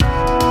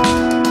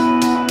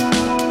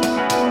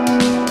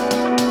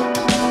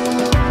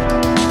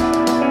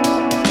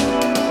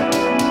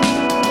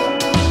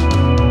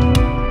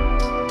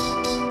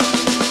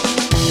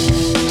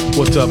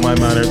What's up, my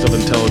miners of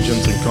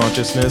intelligence and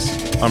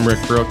consciousness? I'm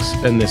Rick Brooks,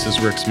 and this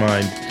is Rick's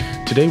Mind.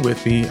 Today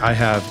with me, I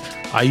have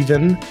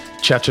Ivan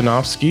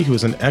Chachanovsky, who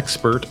is an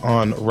expert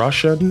on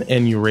Russian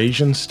and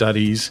Eurasian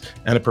studies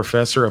and a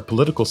professor of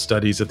political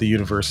studies at the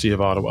University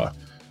of Ottawa.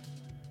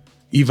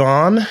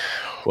 Ivan,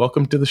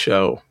 welcome to the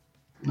show.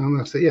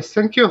 Yes,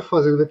 thank you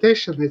for the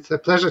invitation. It's a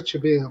pleasure to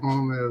be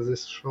on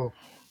this show.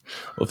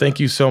 Well,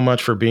 thank you so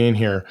much for being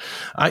here.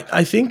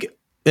 I think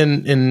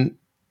in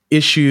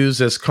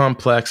issues as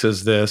complex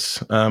as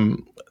this,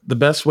 the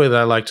best way that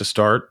I like to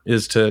start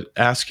is to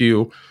ask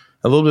you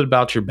a little bit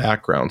about your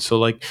background. So,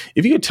 like,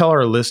 if you could tell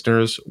our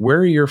listeners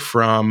where you're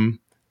from,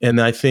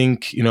 and I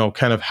think,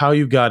 kind of how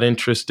you got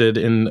interested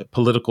in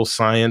political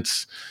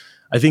science,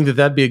 I think that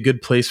that'd be a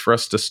good place for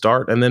us to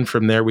start. And then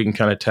from there, we can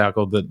kind of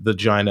tackle the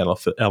giant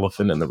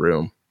elephant in the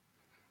room.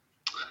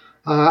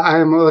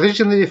 I'm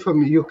originally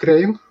from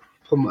Ukraine,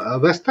 from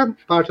western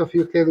part of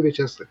Ukraine,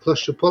 which is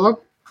close to Poland.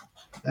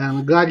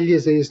 And gladly,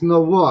 there is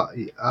no war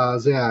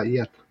there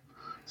yet.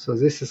 So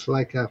this is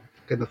like a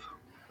kind of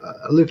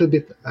a little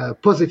bit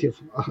positive,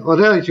 or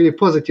relatively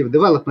positive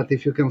development,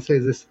 if you can say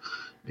this,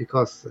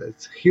 because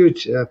it's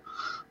huge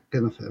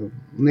kind of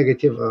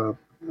negative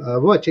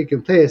war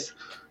taking place,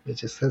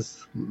 which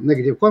has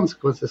negative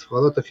consequences for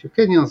a lot of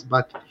Ukrainians.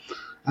 But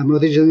I'm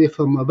originally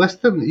from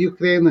Western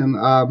Ukraine, and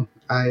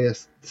I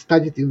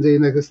studied in the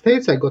United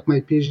States. I got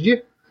my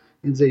PhD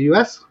in the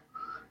US,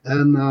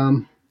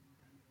 and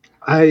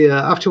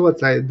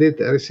afterwards I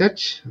did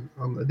research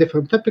on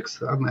different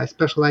topics, and I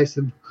specialized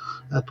in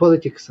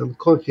politics and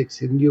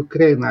conflicts in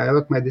Ukraine. I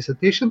wrote my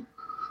dissertation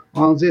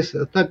on this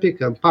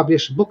topic and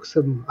published books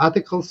and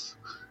articles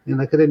in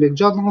academic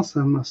journals,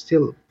 and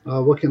still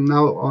working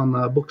now on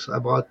books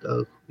about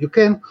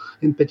Ukraine,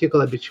 in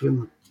particular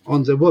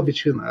on the war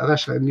between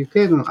Russia and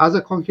Ukraine and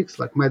other conflicts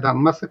like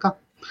Maidan massacre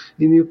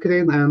in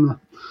Ukraine. And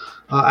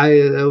I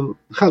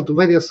held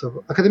various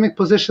academic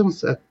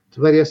positions at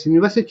various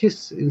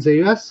universities in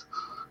the US,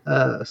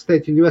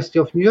 State University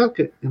of New York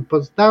in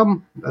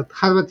Potsdam, at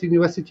Harvard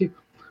University.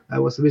 I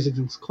was a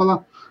visiting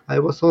scholar. I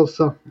was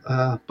also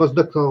a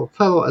postdoctoral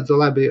fellow at the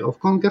Library of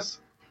Congress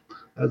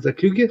at the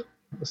Kluge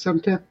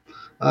Center.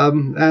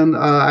 And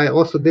I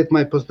also did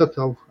my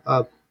postdoctoral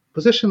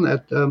position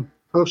at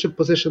fellowship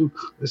position,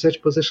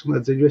 research position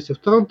at the University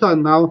of Toronto.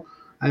 And now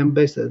I am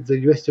based at the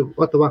University of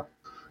Ottawa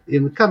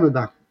in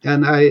Canada.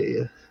 And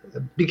I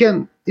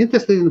began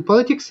interested in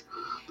politics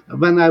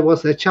when I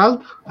was a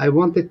child. I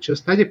wanted to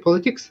study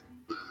politics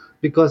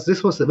because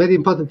this was a very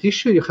important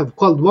issue. You have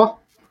Cold War,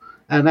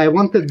 and I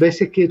wanted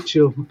basically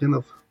to kind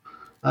of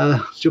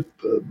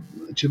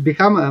to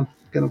become a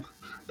kind of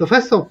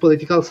professor of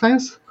political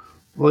science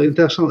or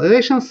international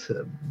relations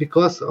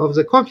because of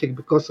the conflict,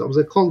 because of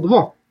the Cold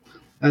War,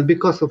 and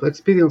because of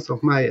experience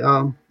of my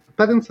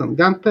parents and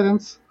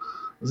grandparents.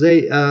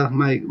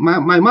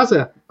 My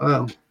mother,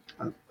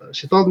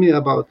 she told me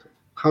about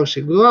how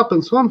she grew up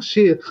and so on.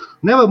 She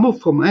never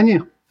moved from any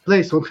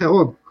place on her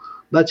own,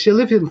 but she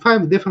lived in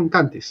 5 different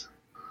countries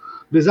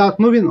without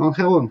moving on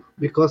her own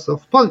because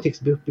of politics,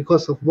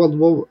 because of World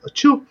War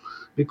II,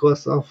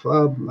 because of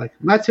like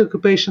Nazi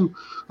occupation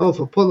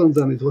of Poland.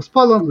 Then it was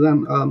Poland,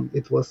 then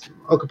it was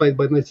occupied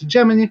by Nazi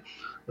Germany,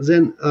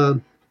 then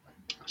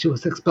she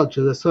was expelled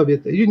to the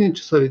Soviet Union,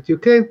 to Soviet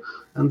Ukraine,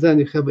 and then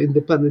you have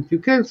independent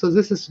Ukraine. So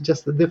this is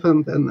just a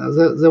different, and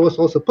there was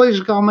also Polish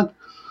government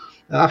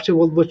after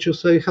World War II.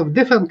 So you have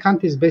different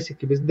countries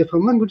basically with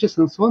different languages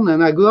and so on.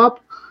 And I grew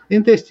up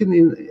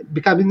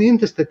becoming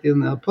interested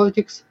in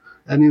politics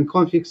and in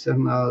conflicts,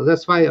 and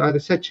that's why I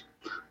research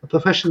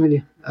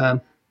professionally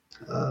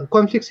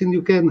conflicts in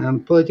Ukraine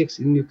and politics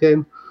in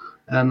Ukraine.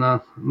 And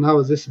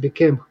now this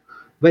became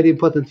very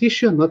important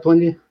issue, not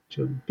only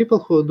to people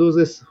who do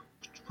this,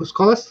 for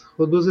scholars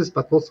who do this,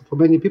 but also for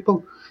many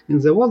people in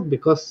the world,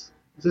 because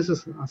this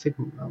is, I think,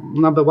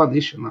 number one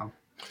issue now.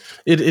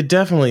 It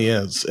definitely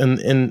is,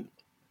 and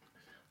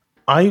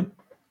I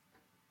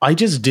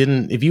just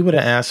didn't. If you would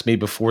have asked me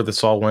before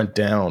this all went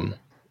down,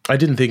 I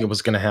didn't think it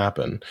was going to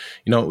happen.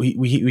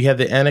 We had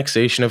the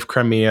annexation of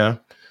Crimea,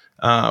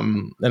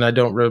 and I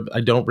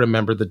don't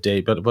remember the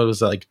date, but what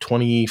was it, like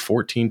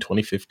 2014,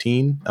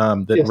 2015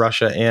 that Yes.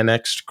 Russia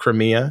annexed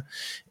Crimea,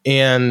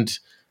 and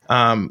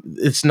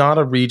it's not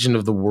a region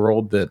of the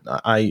world that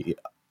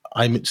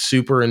I'm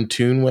super in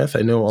tune with.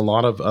 I know a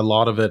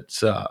lot of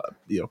it's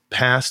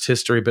past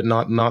history, but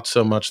not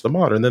so much the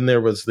modern. Then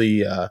there was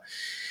the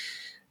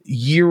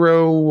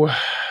Euromaidan?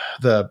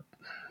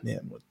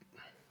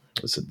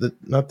 Was it the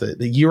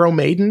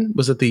Euromaidan?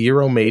 Was it the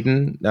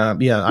Euromaidan?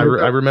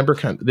 I remember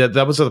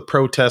that was a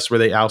protest where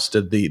they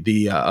ousted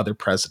the other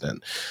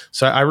president.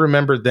 So I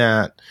remember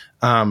that,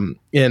 and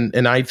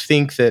I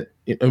think that,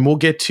 and we'll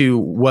get to,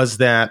 was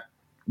that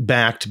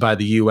backed by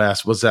the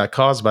U.S.? Was that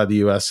caused by the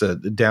U.S.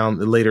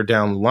 Later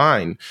down the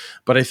line?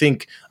 But I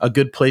think a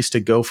good place to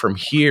go from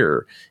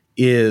here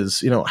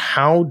is,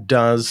 how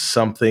does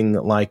something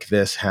like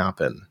this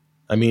happen?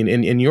 I mean,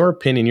 in your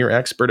opinion, your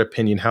expert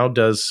opinion, how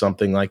does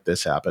something like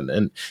this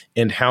happen,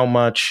 and how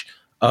much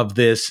of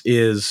this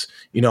is,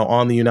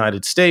 on the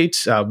United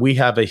States. We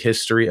have a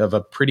history of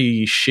a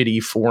pretty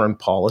shitty foreign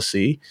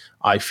policy.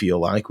 I feel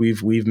like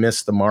we've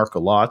missed the mark a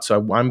lot.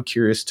 So I'm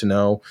curious to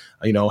know,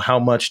 how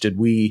much did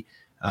we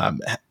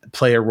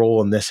play a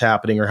role in this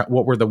happening, or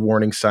what were the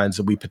warning signs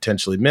that we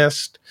potentially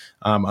missed?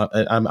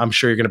 I'm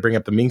sure you're going to bring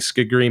up the Minsk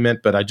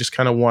agreement, but I just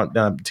kind of want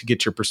to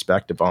get your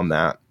perspective on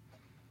that.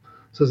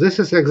 So this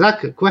is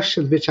exactly a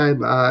question which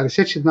I'm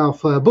researching now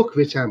for a book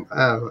which I'm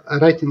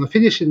writing or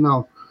finishing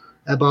now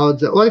about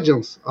the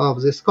origins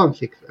of this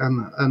conflict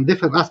and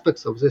different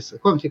aspects of this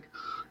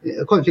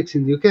conflicts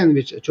in Ukraine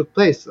which took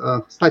place,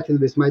 starting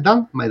with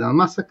Maidan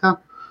massacre,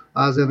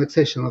 the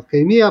annexation of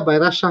Crimea by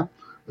Russia,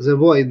 the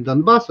war in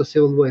Donbass, or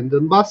civil war in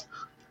Donbass,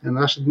 and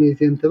Russian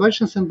military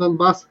interventions in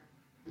Donbass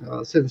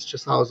since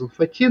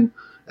 2014,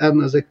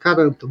 and the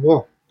current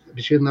war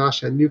between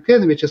Russia and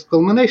Ukraine, which is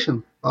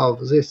culmination of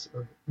these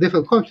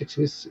different conflicts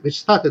which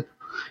started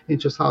in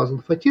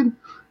 2014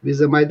 with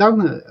the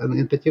Maidan, and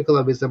in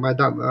particular with the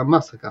Maidan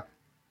massacre.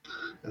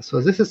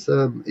 So this is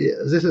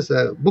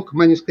a book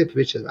manuscript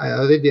which I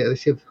already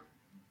received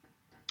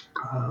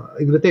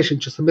invitation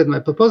to submit my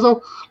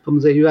proposal from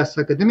the U.S.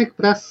 academic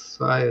press.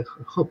 So I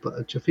hope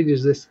to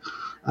finish this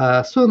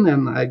soon,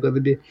 and I'm going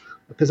to be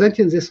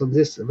presenting this on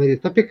this very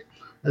topic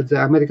at the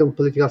American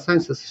Political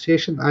Science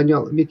Association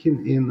annual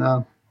meeting in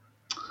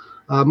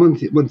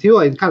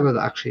Montreal in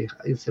Canada, actually,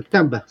 in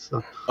September.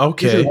 So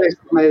this is based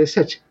on my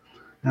research.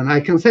 And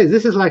I can say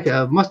this is like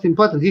a most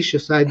important issue.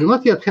 So I do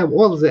not yet have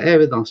all the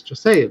evidence to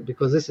say it,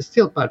 because this is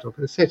still part of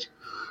research,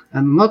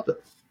 and not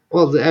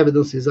all the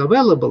evidence is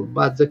available.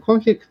 But the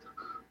conflict,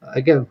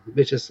 again,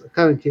 which is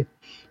currently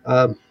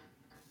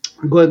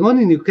going on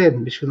in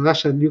Ukraine between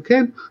Russia and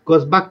Ukraine,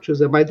 goes back to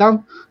the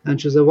Maidan and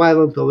to the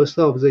violent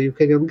overthrow of the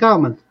Ukrainian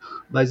government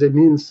by the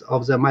means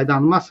of the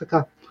Maidan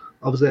massacre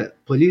of the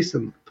police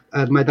and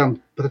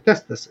Maidan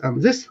protesters. And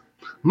this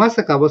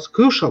massacre was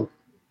crucial.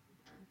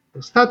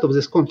 The start of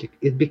this conflict.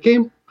 It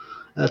became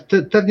a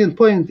turning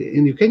point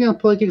in Ukrainian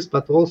politics,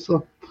 but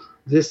also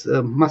this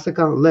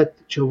massacre led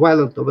to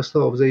violent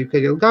overthrow of the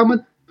Ukrainian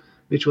government,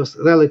 which was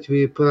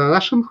relatively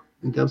pro-Russian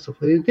in terms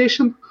of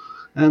orientation,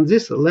 and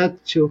this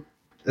led to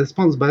a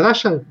response by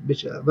Russia,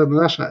 which when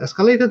Russia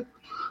escalated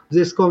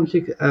this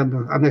conflict and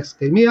annexed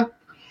Crimea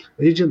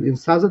region in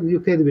southern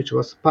Ukraine, which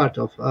was part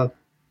of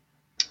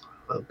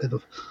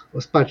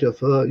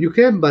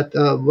Ukraine, but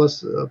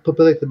was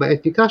populated by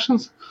ethnic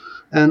Russians.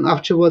 And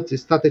afterwards, it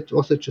started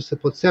also to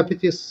support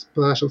separatists,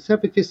 pro-Russian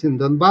separatists in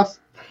Donbass.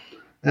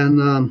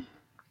 And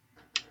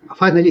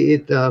finally,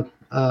 it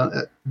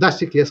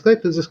drastically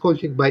escalated this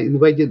conflict by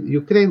invading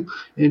Ukraine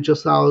in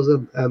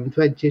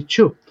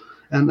 2022.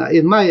 And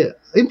in my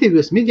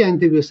interviews, media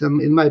interviews,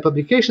 and in my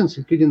publications,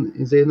 including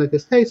in the United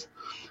States,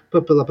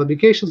 popular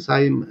publications,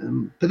 I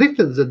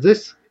predicted that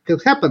this can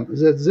happen,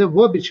 that the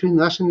war between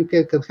Russia and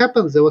Ukraine can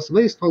happen. There was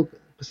very strong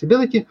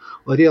possibility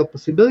or real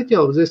possibility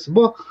of this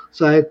war.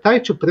 So I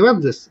tried to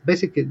prevent this,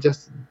 basically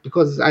just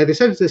because I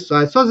researched this. So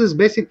I saw this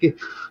basically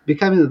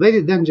becoming a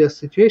very dangerous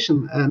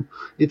situation, and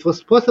it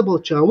was possible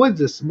to avoid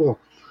this war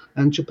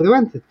and to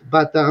prevent it.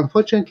 But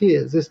unfortunately,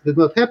 this did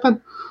not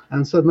happen.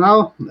 And so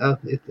now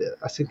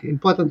I think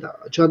important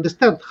to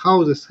understand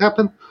how this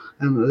happened.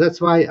 And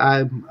that's why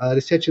I'm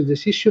researching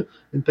this issue,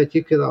 in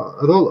particular,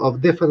 role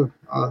of different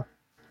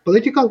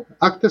political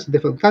actors,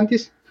 different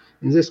countries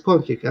in this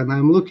conflict. And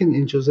I'm looking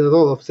into the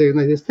role of the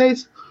United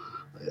States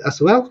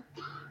as well,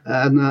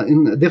 and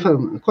in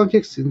different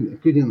conflicts,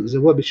 including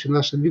the war between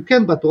Russia and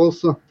Ukraine, but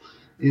also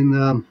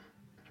in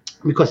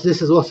because this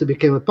has also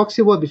became a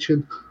proxy war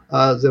between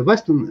the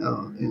Western,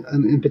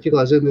 and in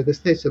particular the United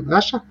States and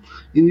Russia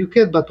in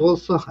Ukraine, but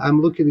also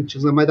I'm looking into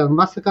the Maidan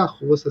massacre,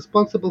 who was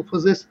responsible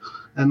for this,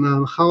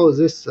 and how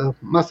this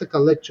massacre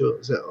led to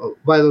the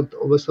violent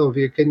overthrow of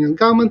the Ukrainian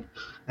government,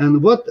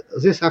 and what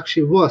this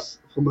actually was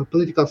from a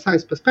political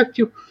science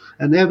perspective,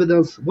 and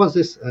evidence. Was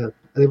this a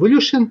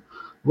revolution?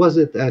 Was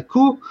it a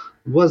coup?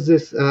 Was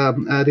this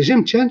a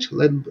regime change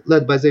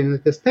led by the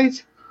United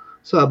States?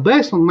 So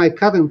based on my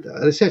current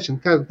research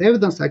and current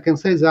evidence, I can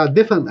say there are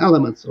different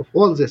elements of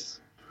all this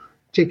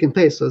taking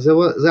place. So there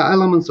were the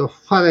elements of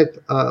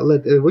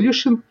far-right-led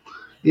revolution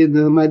in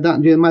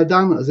Maidan. During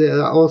Maidan,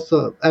 there are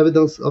also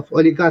evidence of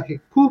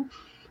oligarchic coup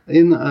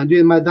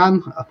during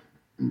Maidan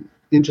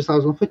in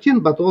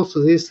 2014, but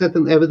also there is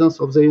certain evidence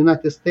of the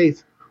United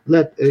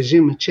States-led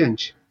regime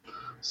change.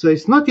 So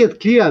it's not yet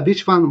clear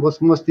which one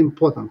was most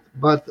important,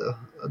 but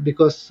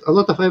because a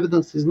lot of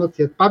evidence is not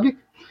yet public,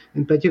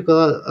 in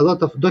particular, a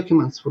lot of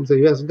documents from the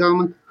U.S.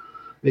 government,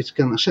 which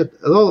can shed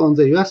a role on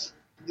the U.S.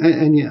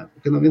 Any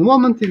kind of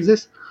involvement in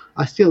this,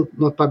 are still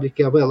not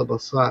publicly available.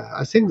 So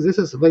I think this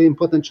is very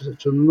important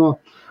to know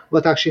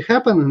what actually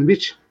happened and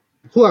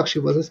who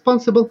actually was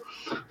responsible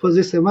for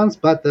these events.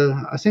 But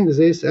I think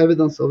there is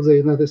evidence of the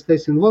United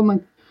States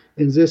involvement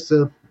in this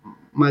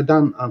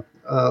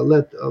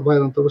Maidan-led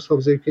violent overthrow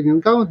of the Ukrainian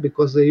government,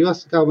 because the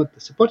U.S. government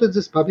supported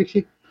this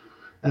publicly,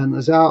 and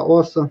there are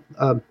also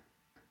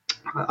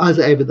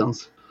other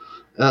evidence.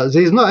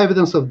 There is no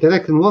evidence of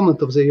direct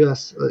involvement of the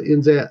U.S.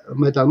 In the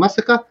Maidan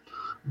massacre,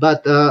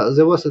 but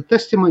there was a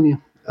testimony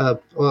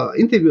or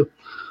interview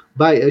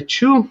by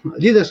two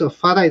leaders of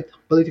far-right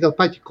political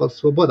party called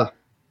Svoboda.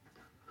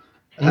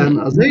 And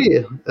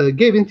they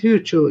gave interview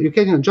to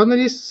Ukrainian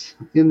journalists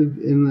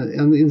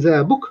in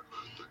their book.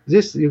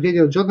 This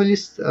Ukrainian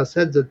journalist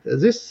said that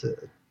these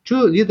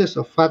two leaders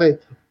of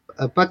far-right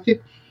party,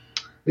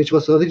 which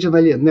was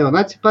originally a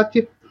neo-Nazi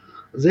party,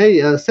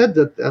 they said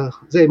that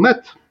they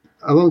met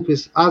along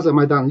with other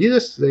Maidan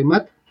leaders. They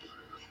met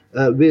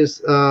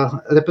with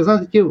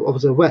representative of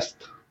the West,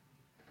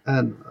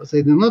 and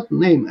they did not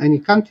name any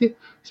country,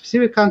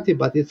 specific country,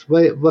 but it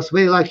was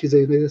very likely the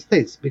United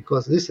States,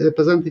 because this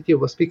representative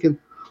was speaking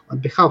on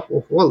behalf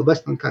of all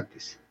Western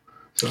countries.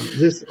 So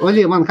this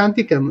only one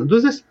country can do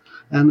this,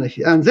 and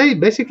they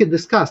basically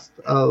discussed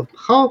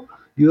how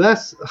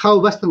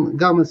Western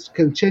governments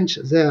can change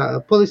their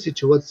policy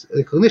towards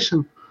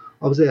recognition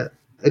of the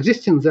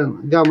existing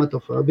then government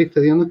of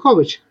Viktor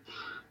Yanukovych,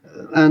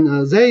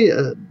 and they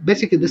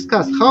basically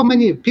discussed how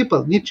many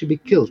people need to be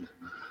killed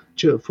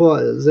for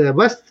the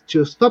West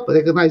to stop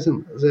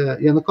recognizing the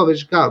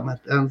Yanukovych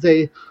government. And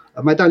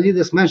Maidan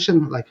leaders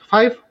mentioned like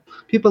 5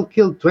 people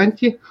killed,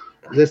 20.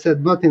 They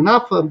said not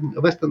enough.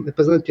 Western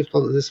representative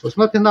told this was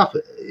not enough.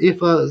 If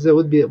there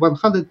would be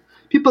 100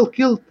 people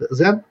killed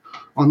then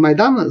on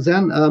Maidan,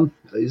 then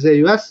the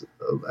US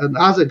and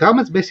other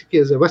governments,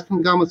 basically the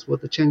Western governments,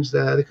 would change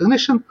the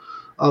recognition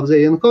of the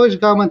Yanukovych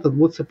government and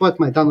would support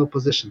Maidan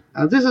opposition.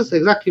 And this is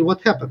exactly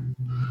what happened.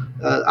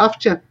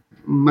 After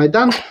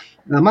Maidan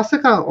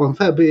massacre on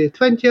February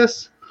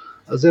 20th,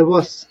 there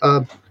was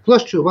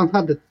close to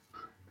 100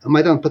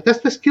 Maidan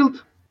protesters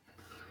killed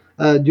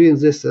during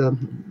this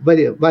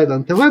very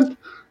violent event,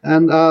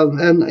 and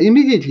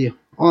immediately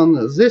on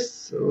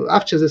this,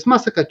 after this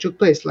massacre took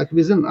place, like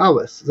within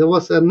hours, there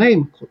was a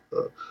name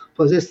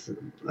for this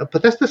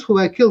protesters who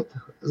were killed.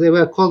 They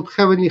were called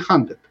Heavenly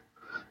Handed,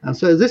 and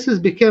so this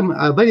became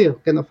a very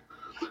kind of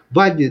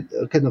widely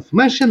kind of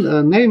mentioned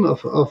name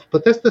of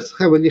protesters,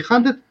 Heavenly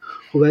Handed,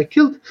 who were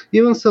killed,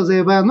 even so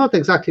they were not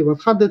exactly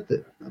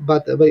 100,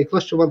 but very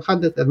close to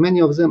 100, and many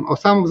of them, or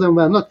some of them,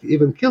 were not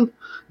even killed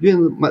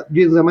during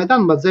the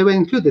Maidan, but they were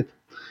included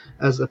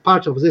as a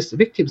part of these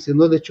victims in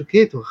order to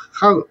create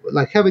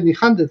like Heavenly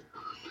Handed.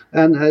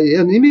 And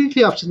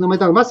immediately after the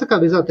Maidan massacre,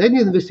 without any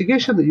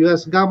investigation, the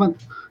U.S. government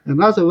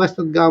and other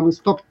Western governments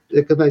stopped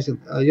recognizing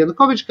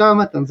Yanukovych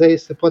government, and they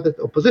supported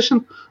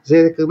opposition.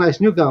 They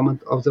recognized new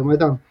government of the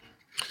Maidan,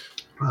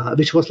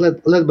 which was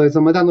led by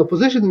the Maidan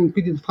opposition,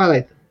 including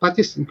far-right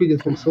parties, including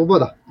from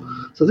Svoboda.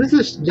 So this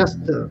is just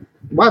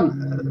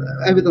one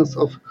evidence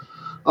of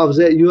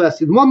the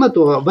U.S. involvement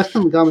or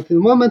Western government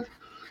involvement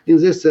in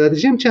this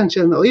regime change.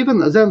 And even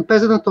then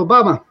President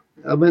Obama,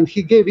 when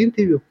he gave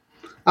interview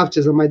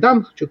after the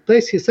Maidan took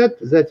place, he said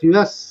that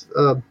U.S.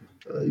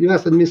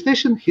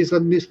 administration, his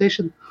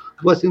administration,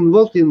 was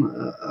involved in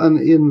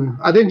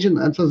arranging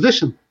a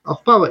transition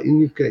of power in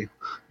Ukraine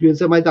during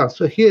the Maidan.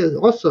 So he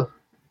also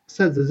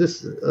said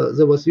that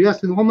there was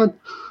U.S. involvement,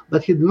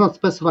 but he did not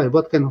specify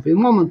what kind of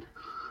involvement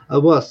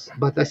was.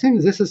 But I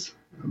think this is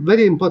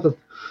very important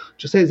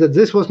to say that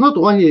this was not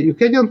only a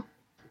Ukrainian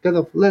kind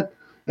of led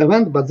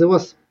event, but there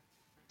was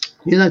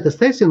United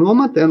States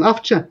involvement. And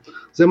after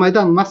the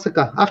Maidan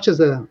massacre, after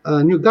the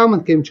new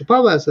government came to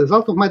power as a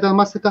result of Maidan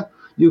massacre,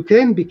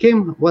 Ukraine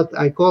became what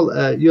I call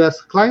a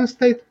U.S. client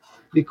state,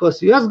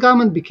 because U.S.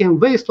 government became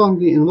very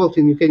strongly involved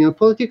in Ukrainian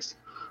politics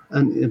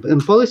and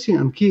in policy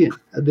and key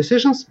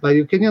decisions by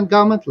Ukrainian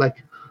government, like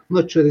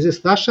not to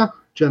resist Russia,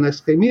 to annex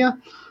Crimea.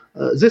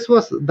 This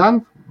was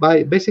done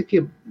by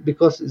basically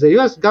because the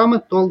U.S.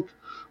 government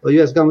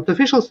U.S. government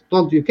officials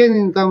told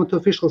Ukrainian government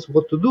officials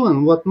what to do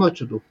and what not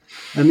to do.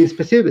 And in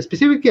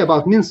specifically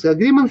about Minsk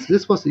agreements,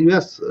 this was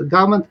U.S.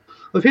 government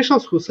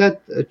officials who said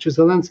to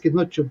Zelensky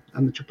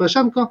and to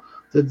Poroshenko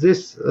that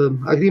these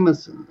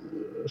agreements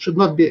should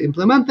not be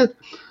implemented.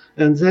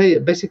 And they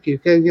basically,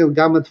 Ukrainian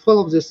government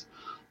followed this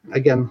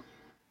again,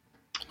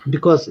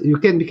 because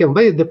Ukraine became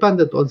very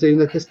dependent on the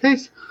United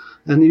States.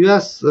 And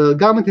U.S.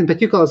 government, in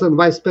particular, then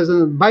Vice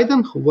President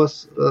Biden, who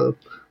was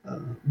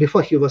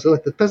before he was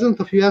elected president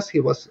of U.S., he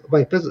was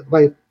vice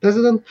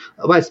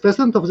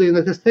president of the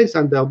United States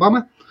under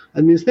Obama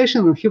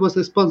administration, and he was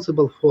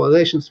responsible for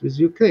relations with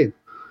Ukraine.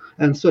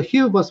 And so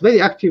he was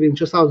very active in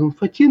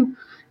 2014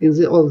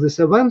 in all these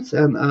events,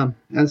 and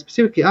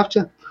specifically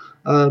after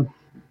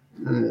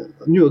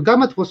new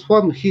government was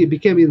formed, he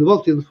became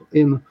involved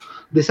in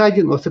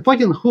deciding or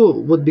supporting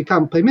who would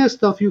become Prime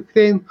Minister of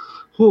Ukraine,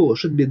 who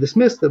should be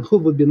dismissed, and who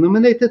would be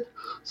nominated.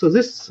 So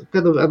this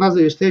kind of another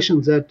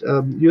illustration that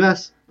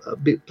U.S.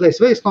 plays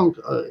very strong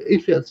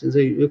influence in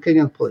the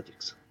Ukrainian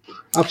politics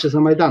after the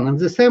Maidan, and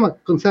the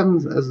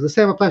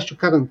same applies to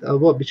current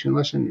war between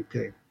Russia and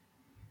Ukraine.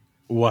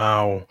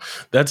 Wow,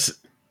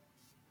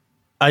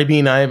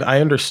 I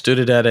understood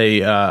it at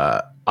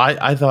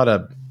I thought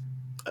a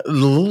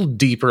little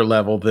deeper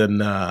level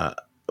than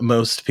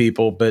most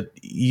people, but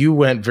you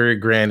went very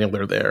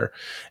granular there,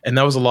 and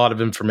that was a lot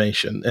of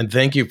information. And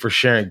thank you for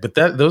sharing. But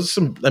those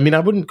some, I mean, I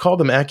wouldn't call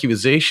them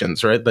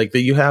accusations, right? Like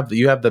that you have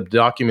the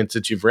documents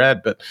that you've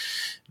read, but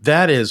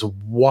that is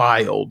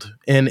wild.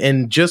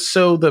 And just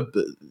so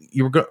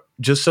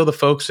the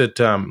folks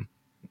that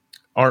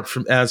aren't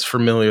as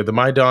familiar, the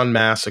Maidan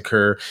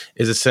massacre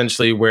is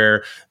essentially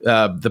where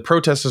the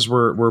protesters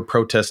were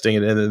protesting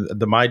in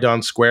the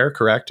Maidan Square,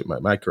 correct?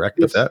 Am I correct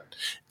with that?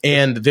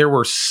 And there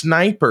were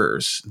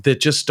snipers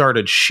that just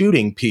started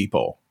shooting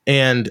people.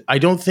 And I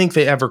don't think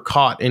they ever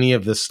caught any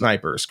of the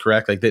snipers,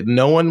 correct? Like that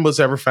no one was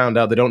ever found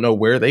out. They don't know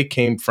where they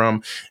came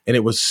from. And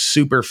it was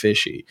super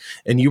fishy.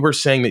 And you were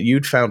saying that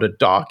you'd found a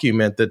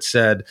document that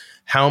said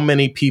how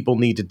many people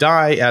need to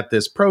die at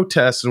this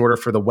protest in order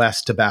for the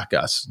West to back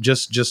us.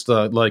 Just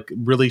like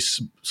really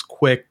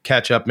quick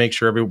catch up, make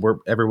sure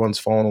everyone's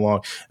following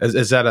along.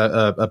 Is that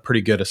a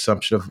pretty good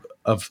assumption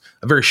of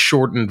a very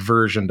shortened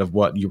version of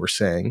what you were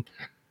saying?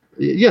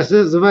 Yes,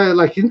 there were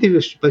like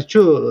interviews by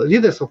two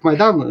leaders of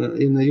Maidan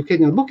in the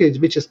Ukrainian book,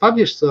 which is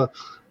published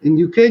in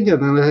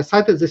Ukrainian, and I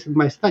cited this in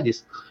my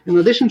studies. In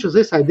addition to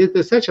this, I did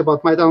research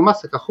about Maidan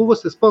massacre, who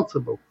was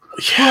responsible,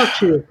 who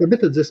actually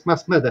committed this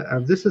mass murder,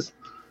 and this is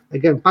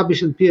again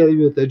published in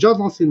peer-reviewed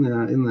journals,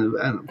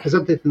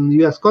 presented in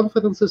U.S.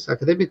 conferences,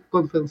 academic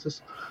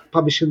conferences,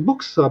 published in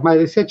books. So my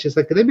research is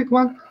academic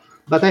one,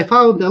 but I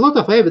found a lot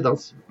of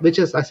evidence, which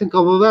is I think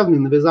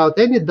overwhelming, without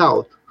any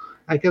doubt.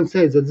 I can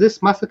say that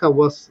this massacre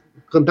was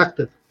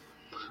conducted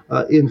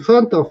in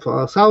front of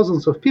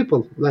thousands of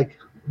people, like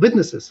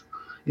witnesses,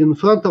 in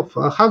front of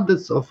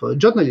hundreds of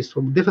journalists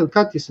from different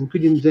countries,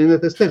 including the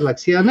United States, like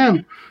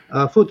CNN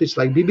footage,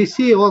 like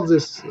BBC, all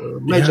this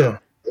major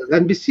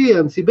NBC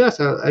and CBS.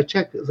 I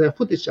checked their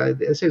footage, I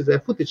searched their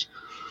footage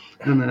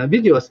and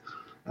videos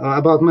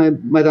about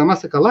Maidan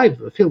massacre live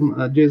film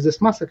during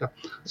this massacre.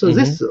 So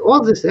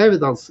all this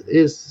evidence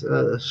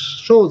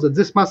shows that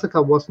this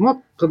massacre was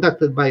not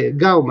conducted by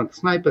government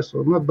snipers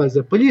or not by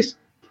the police,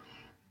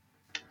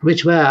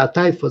 which were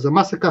tied for the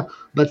massacre,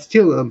 but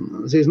still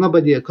there is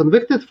nobody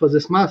convicted for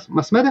this mass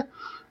murder.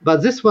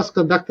 But this was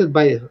conducted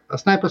by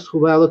snipers who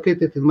were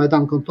located in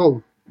Maidan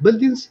control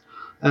buildings,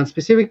 and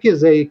specifically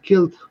they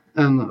killed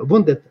and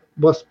wounded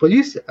both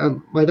police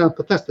and Maidan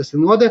protesters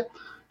in order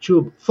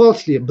to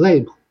falsely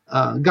blame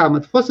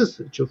government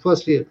forces, to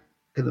falsely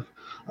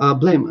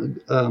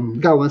blame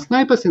government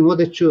snipers in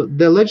order to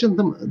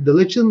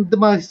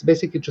delegitimize,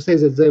 basically to say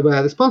that they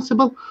were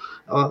responsible,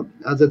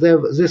 that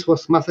this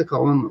was massacre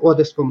on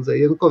orders from the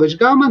Yanukovych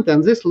government,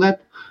 and this led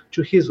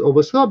to his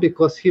overthrow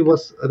because he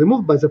was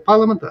removed by the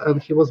parliament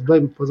and he was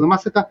blamed for the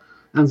massacre.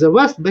 And the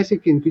West,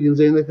 basically including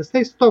the United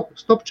States,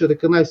 stopped to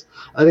recognize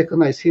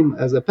him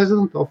as a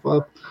president of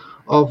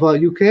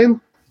Ukraine.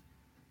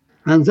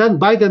 And then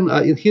Biden,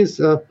 in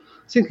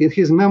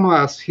his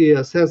memoirs, he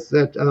says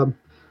that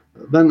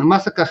when the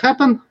massacre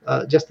happened,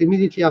 just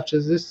immediately after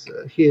this,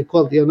 he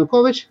called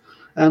Yanukovych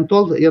and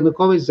told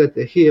Yanukovych that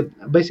he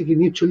basically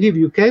needs to leave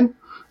Ukraine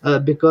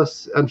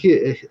because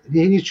he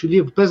needs to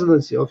leave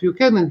presidency of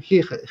Ukraine, and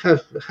he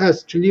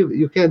has to leave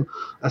Ukraine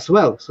as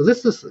well. So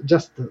this is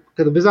just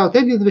kind of without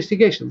any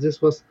investigation.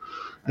 This was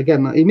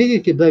again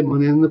immediately blamed on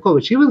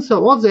Yanukovych. Even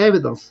so, all the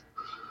evidence,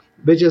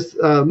 which is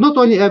not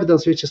only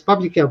evidence which is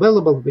publicly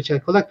available, which I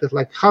collected,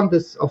 like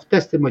hundreds of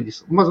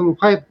testimonies, more than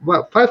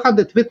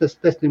 500 witness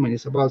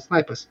testimonies about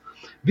snipers,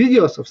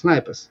 videos of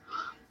snipers.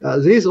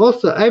 There is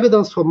also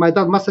evidence from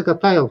Maidan massacre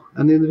trial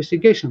and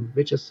investigation,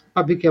 which is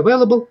publicly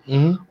available.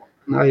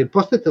 I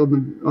posted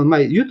on my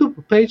YouTube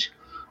page.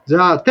 There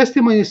are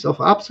testimonies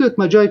of absolute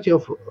majority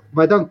of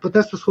Maidan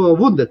protesters who were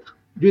wounded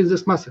during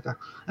this massacre,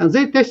 and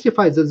they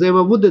testified that they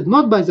were wounded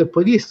not by the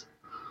police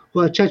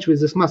who are charged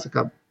with this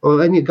massacre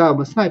or any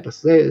government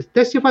snipers. They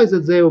testified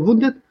that they were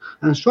wounded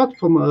and shot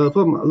from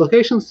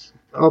locations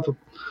of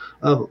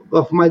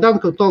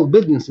Maidan-controlled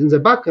buildings in the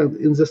back and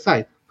in the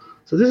side.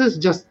 So this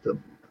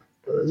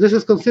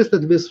is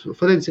consistent with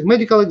forensic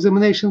medical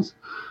examinations,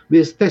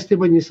 with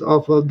testimonies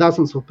of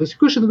dozens of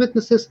prosecution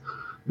witnesses,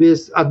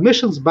 with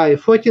admissions by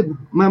 14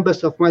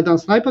 members of Maidan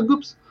sniper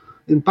groups.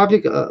 In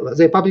public,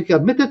 they publicly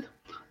admitted.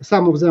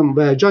 Some of them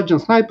were Georgian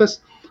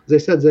snipers. They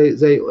said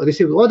they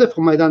received order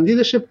from Maidan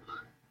leadership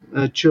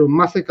to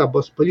massacre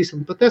both police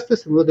and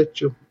protesters in order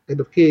to kind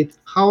of create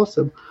chaos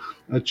and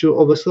to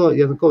overthrow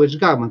Yanukovych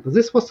government.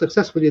 This was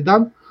successfully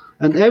done,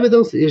 and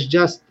evidence is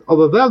just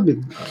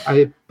overwhelming.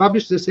 I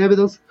published this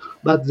evidence,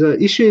 but the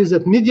issue is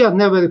that media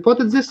never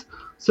reported this.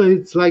 So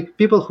it's like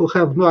people who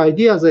have no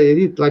idea. They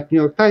read like New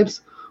York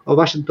Times or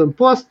Washington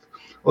Post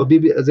or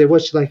BBC. They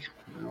watch like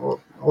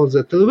all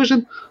the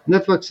television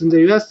networks in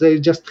the US. They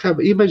just have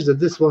image that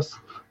this was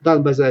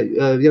done by the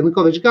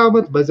Yanukovych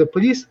government, by the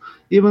police.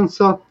 Even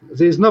so,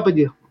 there is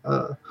nobody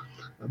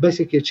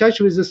basically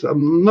charged with this,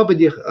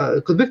 nobody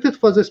convicted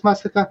for this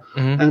massacre,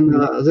 and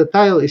the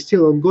trial is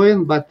still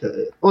ongoing. But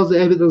all the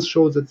evidence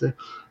shows that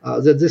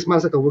that this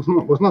massacre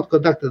was not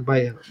conducted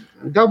by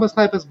government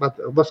snipers, but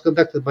was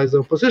conducted by the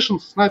opposition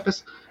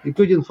snipers,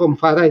 including from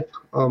far-right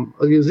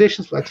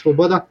organizations like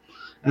Svoboda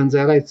and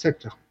the right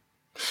sector.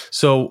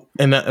 So,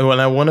 and when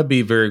I want to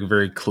be very,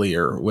 very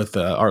clear with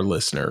our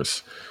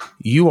listeners,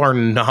 you are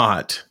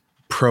not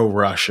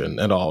pro-Russian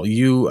at all.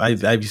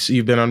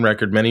 You've been on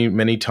record many,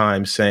 many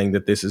times saying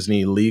that this is an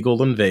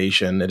illegal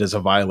invasion. It is a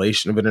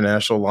violation of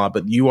international law,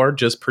 but you are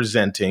just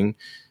presenting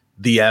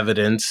the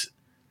evidence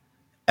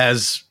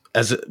as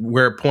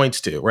where it points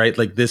to, right?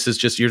 Like this is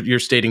just you're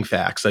stating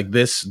facts. Like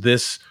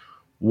this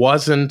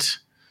wasn't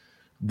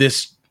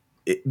this.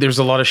 There's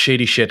a lot of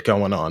shady shit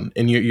going on,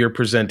 and you're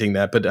presenting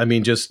that. But I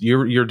mean, just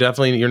you're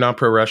definitely you're not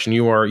pro-Russian.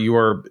 You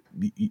are,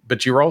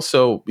 but you're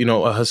also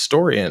a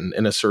historian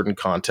in a certain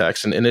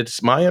context, and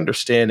it's my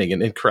understanding,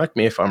 and correct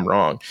me if I'm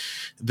wrong,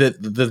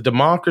 that the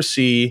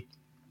democracy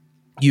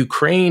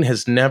Ukraine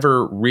has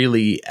never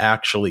really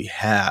actually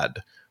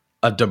had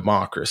a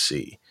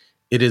democracy.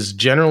 It has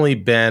generally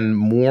been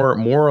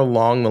more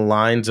along the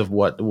lines of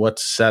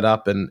what's set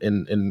up in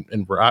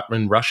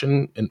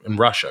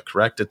Russia,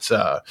 correct? It's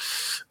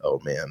oh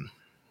man,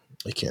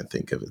 I can't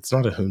think of it. It's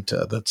not a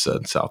junta. That's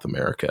in South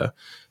America.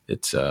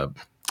 It's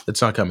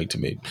not coming to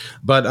me.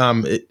 But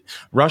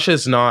Russia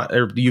is not.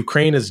 Or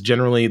Ukraine is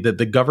generally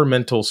the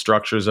governmental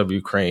structures of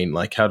Ukraine.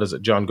 Like how does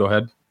it? John, go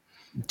ahead.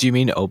 Do you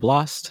mean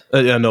oblast?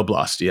 Yeah, an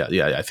oblast.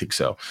 Yeah, I think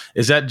so.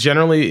 Is that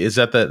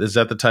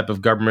the type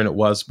of government it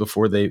was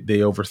before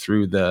they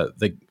overthrew the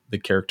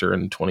character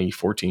in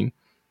 2014?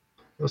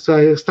 So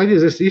I studied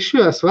this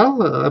issue as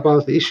well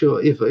about the issue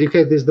if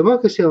Ukraine is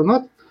democracy or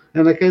not,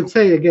 and I can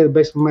say again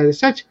based on my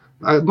research,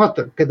 not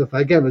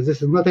again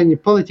this is not any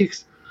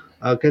politics.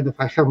 I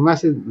have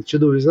nothing to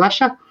do with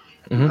Russia,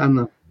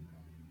 and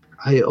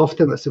I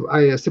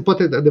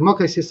supported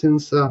democracy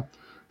since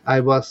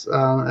I was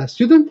a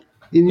student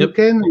in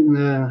Ukraine.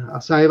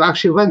 So I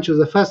actually went to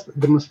the first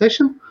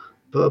demonstration,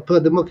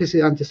 pro-democracy,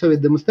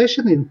 anti-Soviet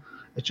demonstration in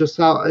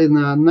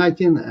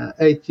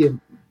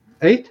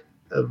 1988,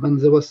 when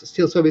there was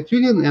still Soviet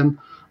Union,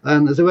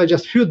 and there were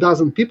just few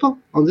dozen people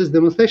on this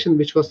demonstration,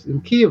 which was in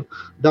Kiev,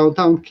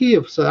 downtown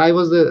Kiev. So I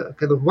was the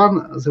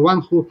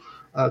one who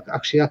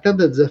actually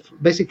attended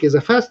basically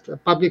the first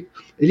public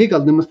illegal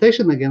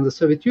demonstration against the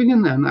Soviet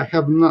Union, and I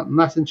have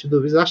nothing to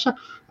do with Russia.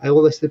 I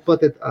always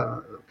supported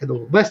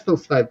Western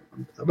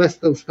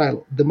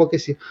style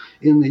democracy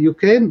in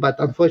Ukraine, but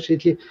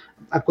unfortunately,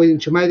 according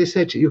to my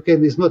research,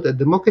 Ukraine is not a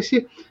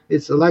democracy;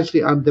 it's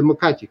largely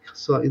undemocratic.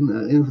 So,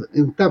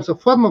 in terms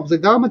of form of the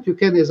government,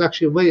 Ukraine is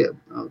actually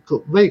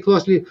very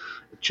closely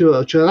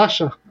to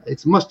Russia.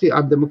 It's mostly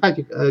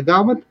undemocratic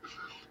government.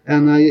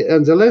 And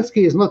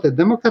Zelensky is not a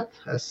Democrat,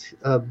 as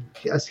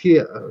he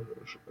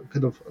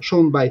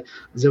shown by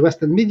the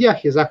Western media.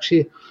 He's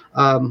actually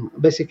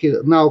basically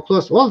now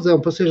closed all the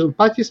opposition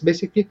parties.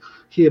 Basically,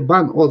 he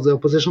banned all the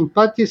opposition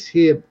parties.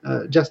 He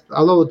just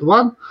allowed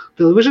one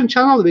television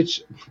channel,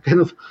 which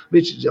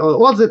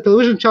all the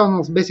television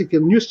channels, basically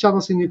news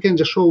channels in Ukraine,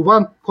 just show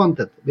one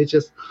content, which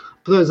is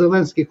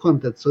pro-Zelensky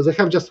content. So they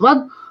have just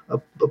one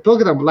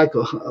program, like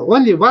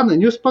only one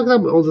news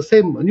program, or the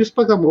same news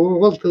program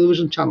on all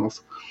television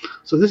channels.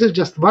 So this is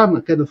just one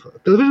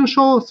television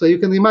show. So you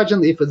can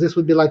imagine if this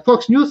would be like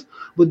Fox News,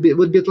 would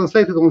be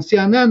translated on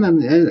CNN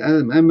and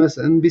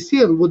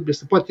MSNBC, and would be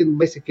supporting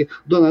basically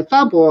Donald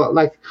Trump, or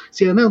like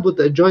CNN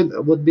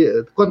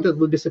content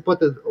would be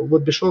supported,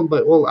 would be shown by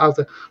all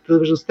other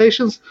television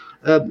stations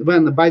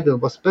when Biden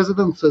was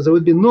president. So there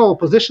would be no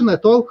opposition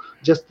at all.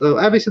 Just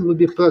everything would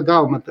be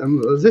pro-government,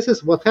 and this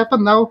is what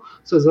happened now.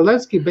 So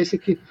Zelensky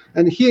basically,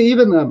 and he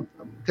even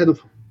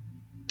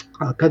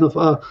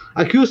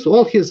accused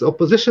all his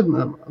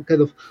opposition,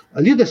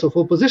 leaders of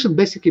opposition,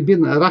 basically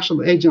being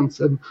Russian agents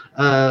and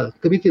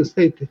committing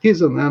state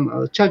treason,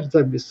 and charged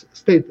them with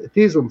state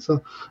treason.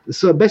 So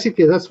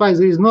basically, that's why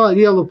there is no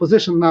real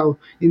opposition now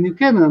in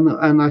Ukraine,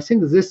 and I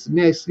think this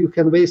makes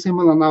Ukraine very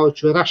similar now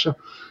to Russia,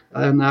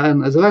 and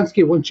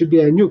Zelensky wants to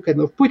be a new kind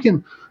of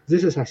Putin.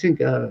 This is, I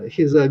think,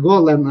 his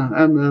goal,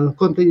 and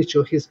continue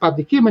to his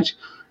public image,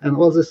 and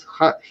all this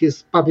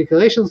his public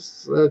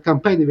relations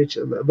campaign, which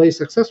is very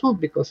successful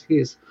because he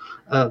is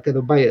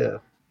by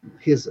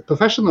his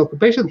professional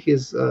occupation, he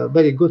is a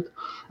very good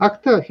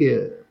actor.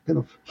 He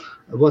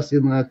was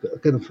in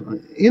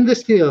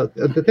industry,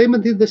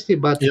 entertainment industry,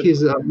 but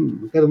he's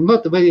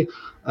not a very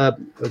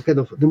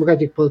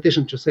democratic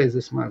politician, to say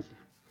this much.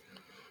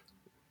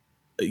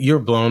 You're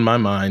blowing my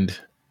mind.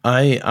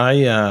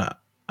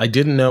 I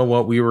didn't know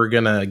what we were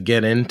gonna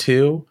get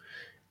into,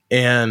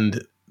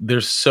 and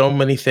there's so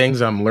many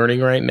things I'm learning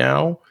right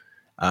now.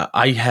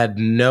 I had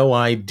no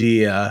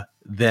idea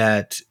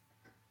that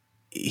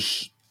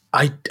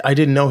I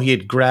didn't know he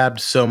had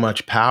grabbed so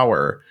much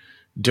power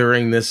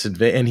during this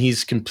and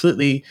he's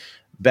completely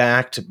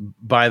backed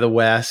by the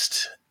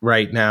West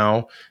right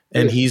now,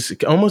 and he's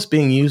almost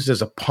being used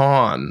as a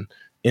pawn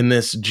in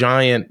this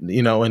giant,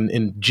 in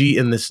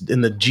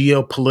the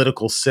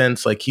geopolitical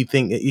sense. Like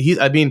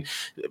I mean,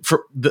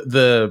 for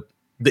the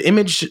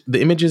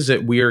images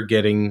that we are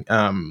getting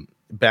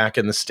back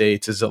in the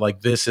States is that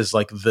like this is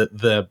like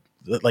the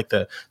like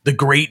the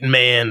great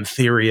man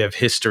theory of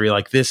history.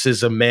 Like, this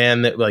is a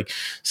man that, like,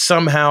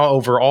 somehow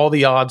over all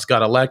the odds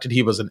got elected.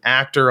 He was an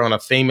actor on a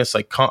famous,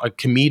 like, a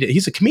comedian.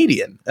 He's a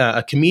comedian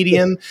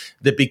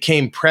that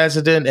became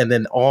president, and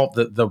then all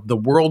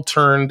the world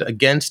turned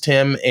against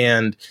him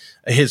and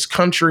his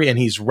country, and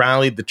he's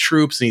rallied the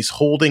troops, and he's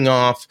holding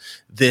off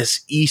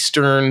this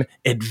Eastern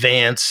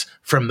advance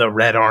from the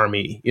Red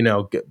Army,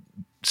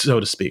 so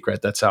to speak,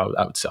 right? That's how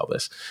I would sell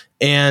this.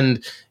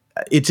 And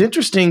it's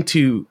interesting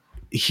to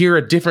hear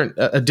a different,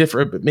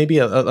 maybe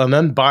an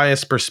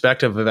unbiased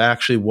perspective of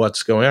actually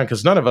what's going on,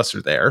 because none of us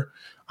are there.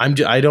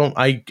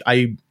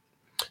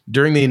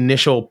 During the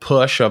initial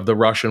push of the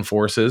Russian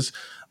forces,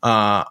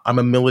 I'm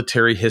a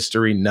military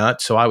history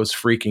nut, so I was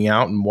freaking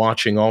out and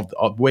watching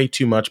way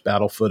too much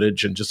battle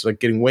footage and just like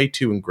getting way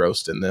too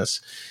engrossed in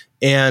this.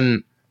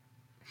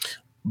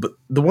 But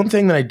the one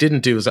thing that I didn't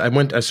do is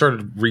I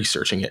started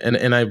researching it,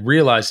 and I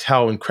realized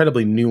how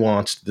incredibly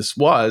nuanced this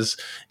was,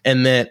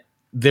 and that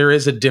there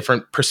is a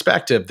different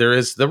perspective. There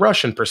is the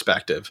Russian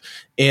perspective.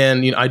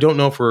 And, I don't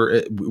know if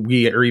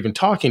we are even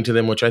talking to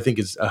them, which I think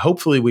is,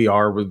 hopefully we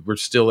are. We're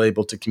still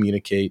able to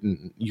communicate,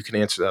 and you can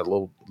answer that a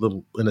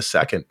little in a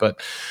second. But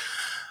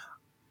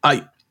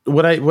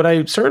what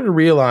I started to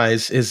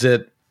realize is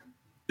that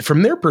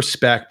from their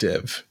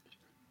perspective,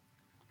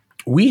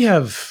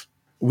 the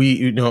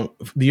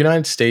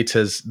United States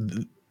has,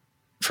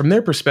 from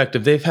their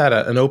perspective, they've had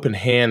an open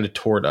hand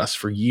toward us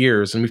for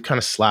years, and we've kind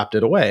of slapped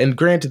it away. And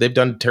granted, they've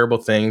done terrible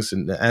things,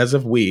 and as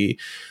have we,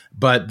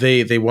 but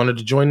they wanted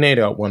to join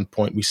NATO at one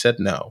point. We said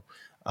no.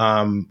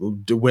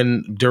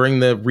 During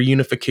the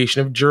reunification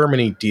of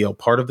Germany deal,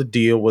 part of the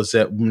deal was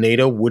that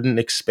NATO wouldn't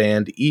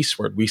expand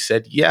eastward. We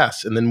said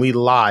yes, and then we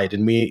lied,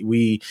 and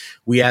we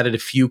added a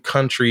few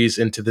countries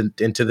into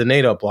the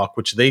NATO bloc,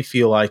 which they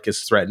feel like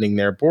is threatening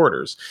their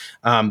borders.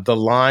 The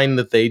line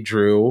that they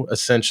drew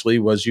essentially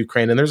was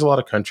Ukraine, and there's a lot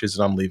of countries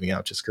that I'm leaving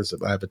out just because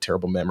I have a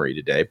terrible memory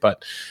today.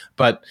 But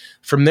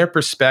from their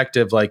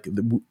perspective, like,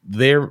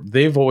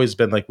 they've always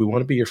been like, we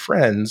want to be your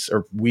friends,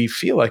 or we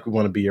feel like we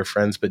want to be your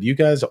friends, but you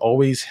guys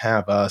always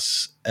have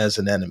us as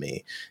an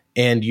enemy.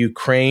 And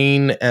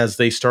Ukraine, as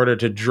they started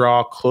to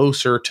draw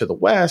closer to the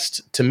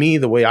West, to me,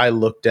 the way I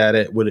looked at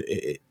it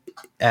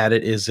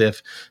is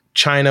if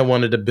China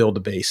wanted to build a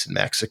base in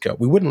Mexico,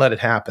 we wouldn't let it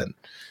happen.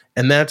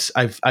 And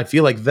I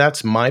feel like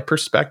that's my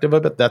perspective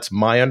of it. That's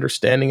my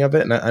understanding of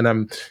it. And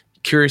I'm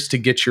curious to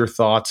get your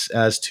thoughts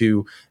as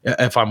to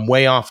if I'm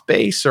way off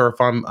base, or if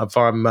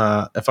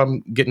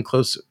I'm getting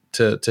close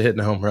to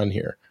hitting a home run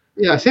here.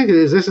 Yeah, I think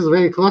this is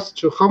very close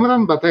to home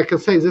run, but I can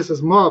say this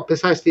is more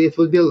precisely, it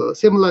would be a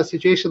similar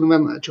situation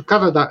to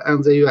Canada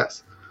and the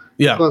US.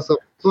 Yeah. Because of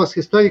close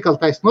historical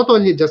ties, not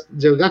only just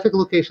geographic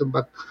location,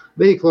 but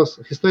very close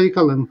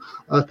historical and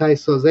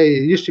ties. So they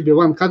used to be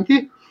one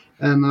country,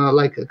 and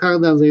like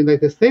Canada and the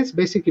United States,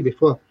 basically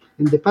before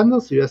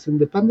independence, US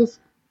independence.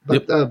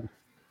 But Yep.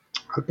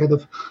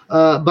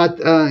 But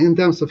in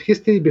terms of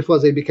history, before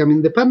they became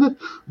independent,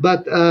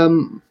 but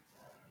and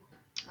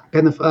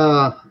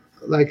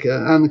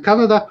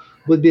Canada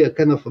would be a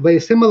kind of very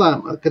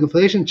similar kind of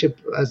relationship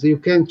as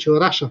Ukraine to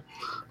Russia.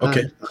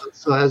 Okay.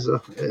 So as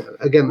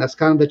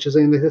Canada to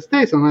the United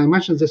States, and I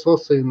mentioned this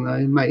also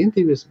in my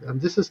interviews,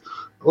 and this is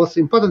also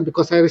important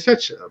because I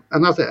research,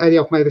 another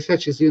area of my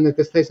research is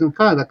United States and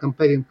Canada,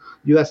 comparing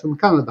US and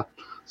Canada.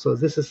 So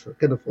this is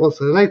kind of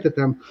also related,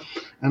 and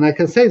I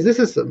can say this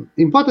is an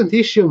important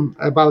issue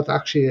about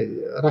actually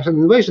Russian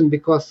invasion,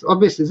 because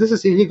obviously this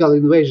is illegal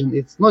invasion.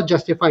 It's not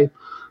justified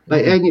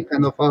by any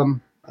kind of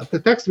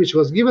pretext which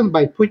was given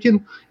by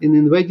Putin in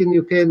invading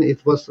Ukraine.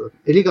 It was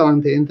illegal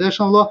under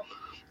international law,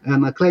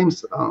 and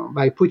claims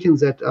by Putin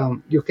that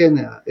Ukraine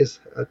is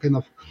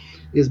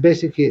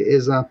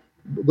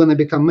going to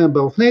become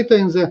member of NATO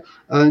in the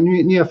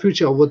near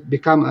future, would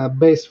become a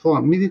base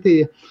for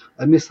military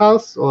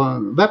missiles or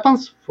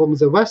weapons from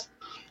the West.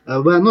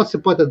 Were not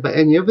supported by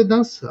any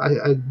evidence.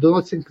 I do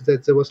not think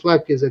that there was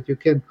likely that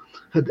Ukraine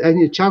had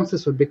any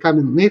chances of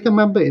becoming NATO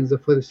member in the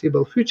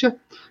foreseeable future,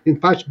 in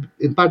part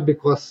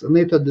because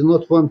NATO did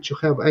not want to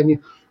have any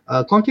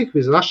conflict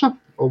with Russia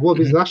or war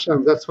with Russia,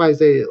 and that's why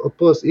they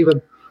oppose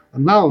even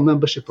now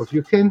membership of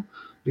Ukraine,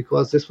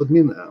 because this would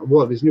mean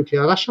war with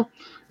nuclear Russia.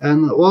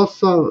 And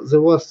also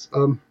there were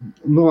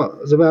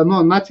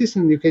no Nazis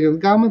in the Ukrainian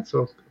government,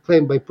 so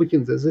claimed by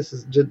Putin that this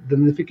is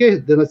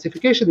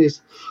denazification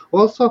is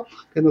also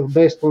kind of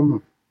based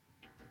on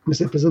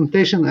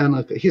misrepresentation,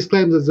 and his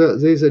claim that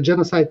there is a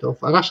genocide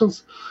of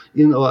Russians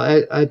or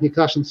ethnic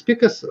Russian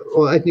speakers,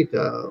 or ethnic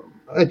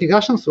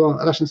Russians or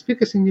Russian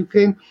speakers in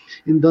Ukraine,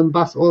 in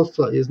Donbass,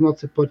 also is not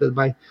supported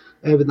by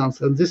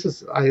evidence. And this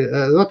is, I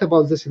wrote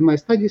about this in my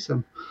studies,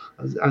 and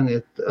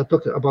I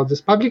talked about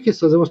this publicly.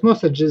 So there was no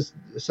such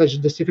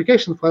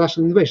justification for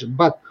Russian invasion.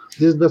 But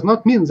this does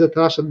not mean that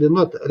Russia did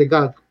not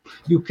regard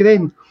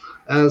Ukraine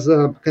as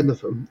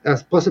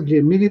as possibly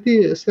a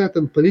military threat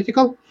and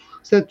political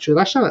threat to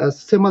Russia, as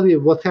similarly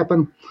what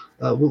happened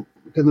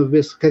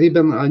with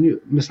Caribbean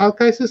missile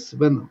crisis,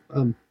 when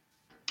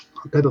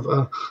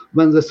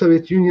when the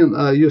Soviet Union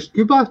used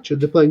Cuba to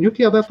deploy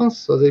nuclear weapons,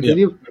 so they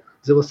believe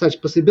there was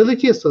such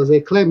possibility, so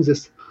they claim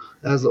this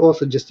as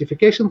also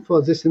justification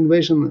for this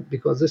invasion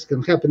because this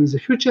can happen in the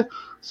future.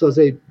 So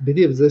they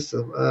believe this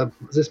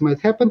might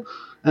happen,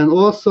 and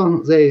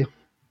also they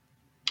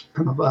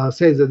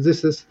say that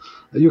this is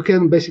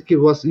Ukraine basically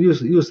was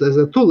used as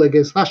a tool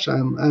against Russia,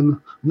 and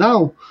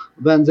now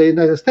when the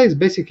United States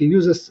basically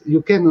uses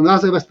Ukraine and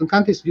other Western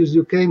countries use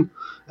Ukraine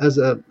as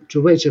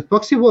to wage a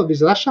proxy war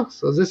with Russia.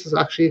 So this is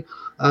actually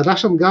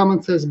Russian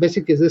government says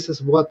basically this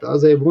is what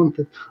they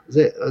wanted.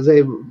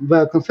 They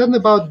were concerned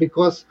about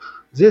because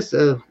this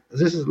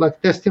is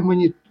like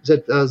testimony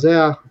that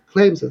their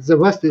claims that the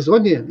West is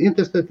only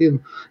interested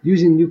in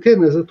using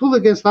Ukraine as a tool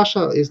against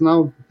Russia is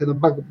now kind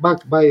of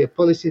backed by a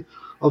policy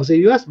of the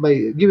US by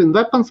giving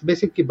weapons,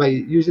 basically by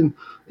using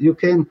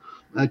Ukraine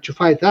to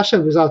fight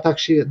Russia without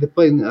actually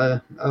deploying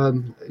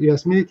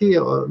US military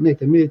or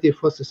NATO military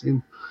forces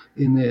in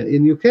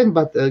Ukraine,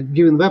 but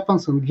giving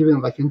weapons and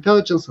giving like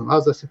intelligence and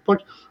other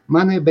support,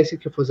 money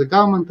basically for the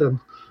government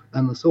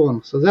and so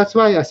on. So that's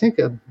why I think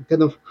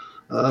kind of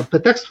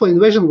pretext for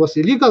invasion was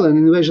illegal, and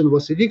invasion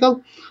was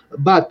illegal,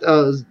 but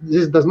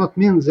this does not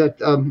mean that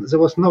there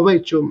was no way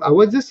to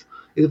avoid this.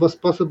 It was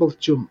possible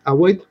to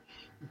avoid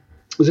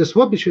this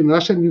war between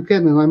Russia and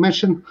Ukraine, and I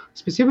mentioned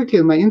specifically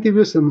in my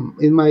interviews and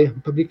in my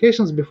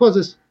publications before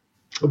this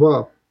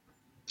war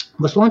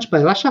was launched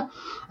by Russia,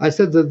 I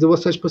said that there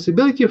was such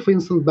possibility, for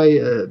instance, by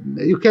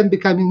Ukraine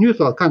becoming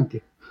neutral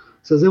country.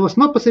 So there was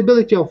no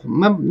possibility of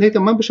NATO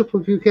membership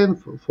of Ukraine,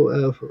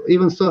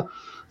 even so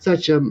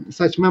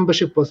such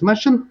membership was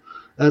mentioned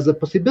as a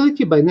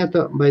possibility by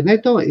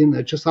NATO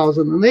in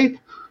 2008.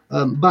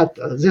 But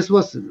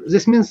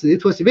this means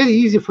it was very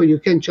easy for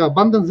Ukraine to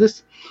abandon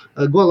this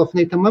goal of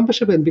NATO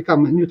membership and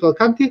become a neutral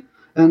country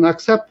and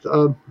accept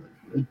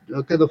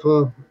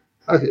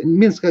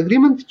Minsk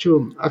agreement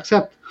to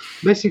accept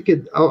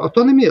basically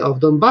autonomy of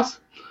Donbass,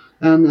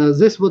 and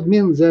this would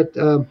mean that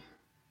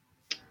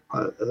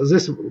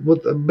this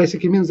would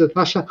basically mean that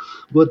Russia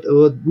would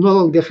no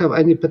longer have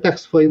any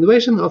pretext for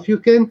invasion of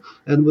Ukraine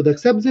and would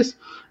accept this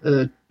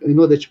in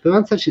order to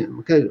prevent such a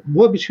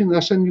war between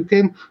Russia and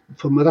Ukraine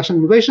from a Russian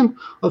invasion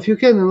of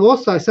Ukraine. And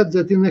also I said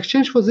that in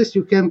exchange for this,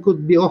 Ukraine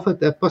could be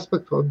offered a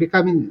prospect of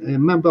becoming a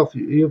member of the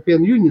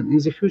European Union in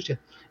the future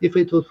if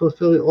it would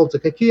fulfill all the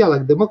criteria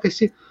like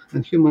democracy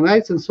and human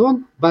rights and so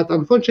on. But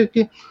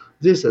unfortunately,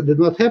 this did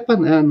not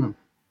happen, and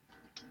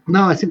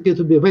now I think it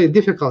will be very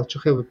difficult to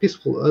have a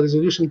peaceful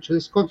resolution to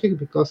this conflict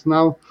because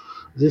now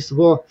this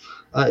war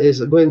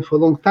is going for a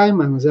long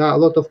time and there are a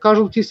lot of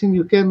casualties in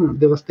Ukraine,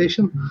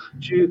 devastation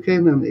to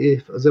Ukraine, and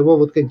if the war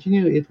would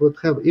continue, it would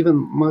have even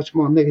much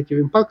more negative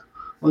impact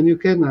on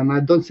Ukraine, and I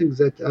don't think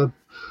that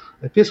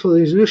a peaceful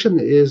resolution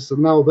is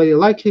now very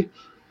likely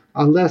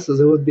unless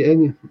there would be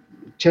any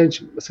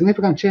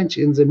significant change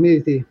in the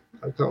military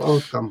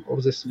outcome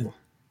of this war.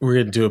 We're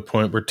getting to a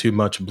point where too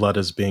much blood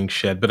is being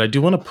shed, but I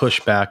do want to push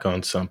back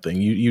on something.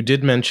 You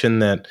did mention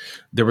that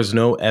there was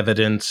no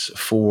evidence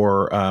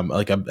for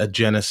like a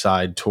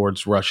genocide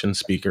towards Russian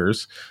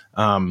speakers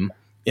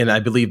in, I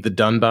believe, the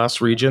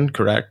Donbass region,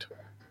 correct?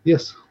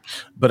 Yes.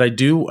 But I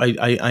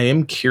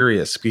am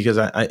curious because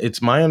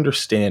it's my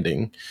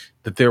understanding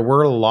that there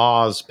were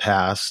laws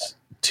passed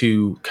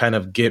to kind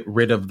of get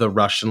rid of the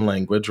Russian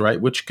language,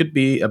 right? Which could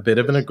be a bit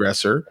of an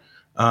aggressor.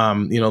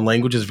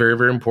 Language is very,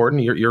 very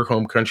important. Your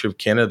home country of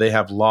Canada, they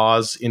have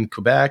laws in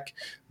Quebec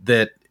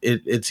that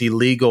it's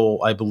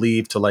illegal, I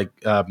believe, to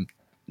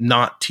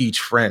not teach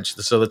French.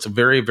 So that's a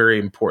very, very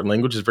important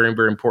language. Is very,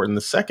 very important.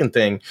 The second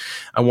thing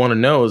I want to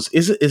know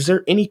is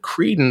there any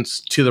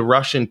credence to the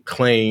Russian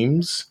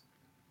claims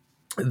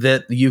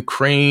that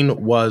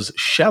Ukraine was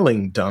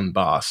shelling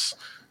Donbass?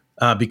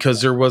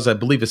 Because there was, I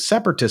believe, a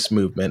separatist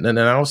movement, and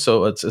then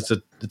also it's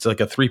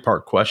like a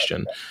 3-part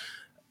question.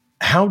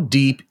 How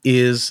deep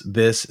is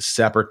this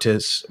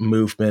separatist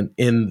movement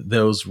in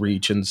those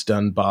regions,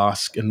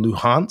 Donbass and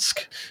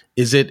Luhansk?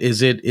 Is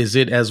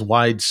it as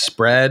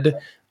widespread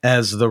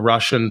as the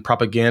Russian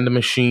propaganda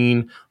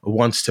machine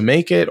wants to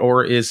make it,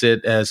 or is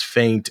it as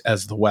faint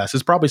as the West?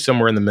 It's probably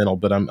somewhere in the middle,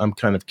 but I'm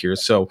kind of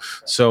curious. So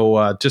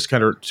just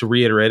kind of to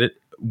reiterate it,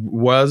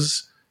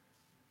 was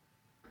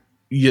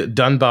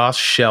Donbass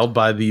shelled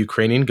by the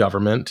Ukrainian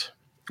government?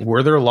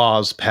 Were there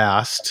laws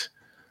passed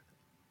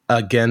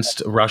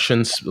against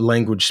Russian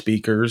language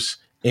speakers,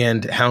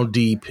 and how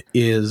deep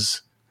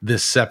is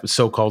this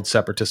so-called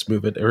separatist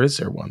movement, or is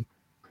there one?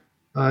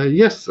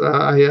 Yes,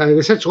 I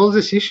researched all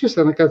these issues,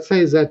 and I can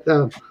say that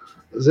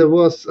there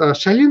was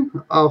shelling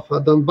of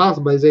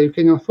Donbass by the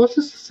Ukrainian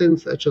forces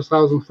since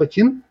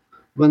 2014,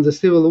 when the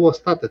civil war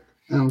started.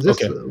 And this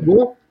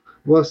war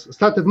was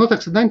started not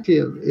accidentally;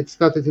 it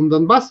started in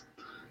Donbass,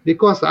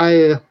 because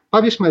I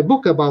published my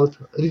book about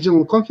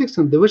regional conflicts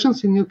and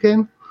divisions in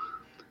Ukraine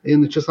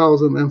in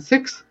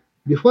 2006,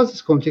 before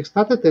this conflict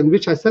started, in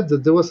which I said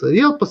that there was a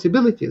real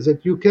possibility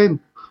that Ukraine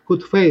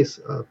could face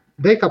a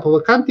breakup of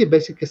a country,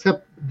 basically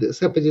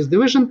separatist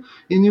division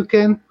in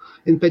Ukraine,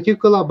 in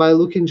particular by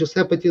looking to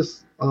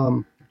separatist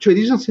two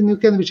regions in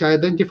Ukraine which I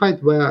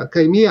identified were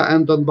Crimea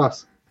and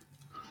Donbass.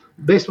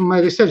 Based on my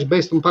research,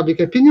 based on public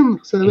opinion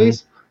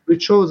surveys,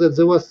 which shows that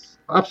there was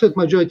absolute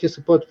majority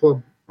support for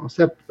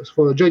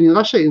joining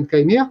Russia in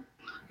Crimea.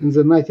 In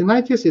the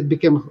 1990s, it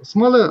became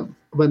smaller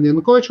when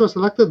Yanukovych was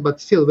elected, but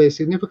still very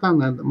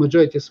significant, and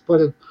majority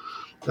supported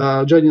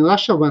joining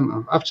Russia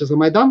after the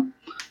Maidan,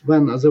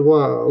 when there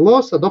were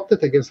laws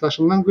adopted against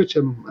Russian language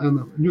and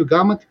a new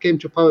government came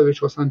to power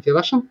which was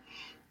anti-Russian.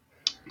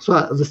 So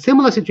the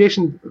similar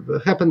situation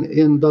happened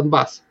in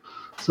Donbass.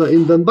 So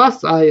in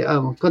Donbass,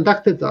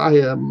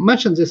 I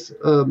mentioned this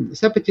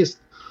separatist,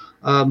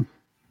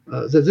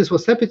 that this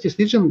was separatist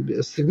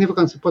region,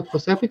 significant support for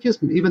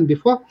separatism even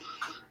before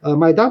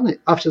Maidan.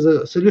 After the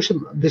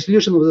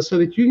dissolution of the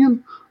Soviet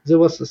Union, there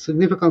was a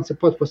significant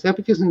support for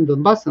separatism in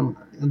Donbass and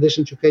in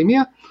addition to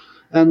Crimea.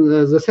 And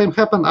the same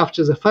happened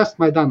after the first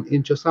Maidan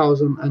in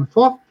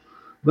 2004,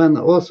 when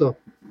also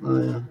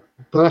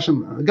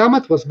Russian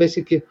government was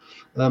basically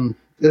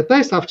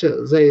replaced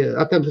after they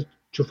attempted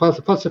to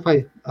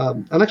falsify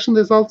election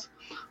results,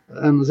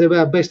 and they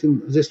were based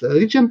in this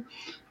region.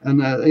 And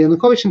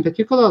Yanukovych in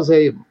particular,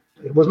 they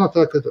was not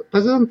elected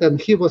president, and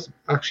he was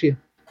actually,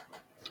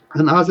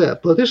 and other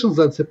politicians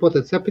that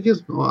supported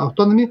separatism or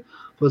autonomy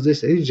for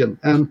this region.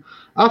 And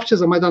after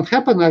the Maidan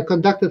happened, I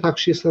conducted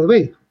actually a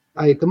survey.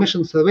 I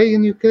commissioned a survey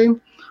in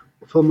Ukraine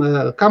from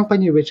a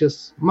company which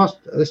is most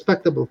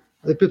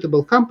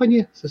reputable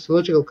company,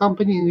 sociological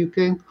company in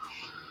Ukraine,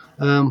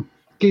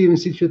 Kyiv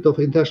Institute of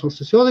International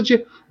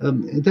Sociology,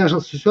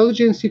 International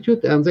Sociology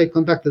Institute, and they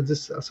conducted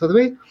this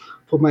survey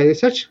for my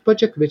research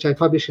project, which I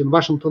published in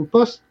Washington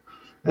Post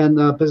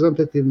and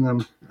presented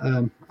in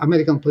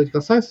American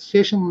Political Science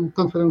Association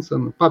conference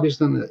and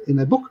published in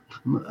a book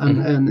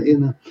and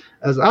in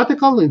as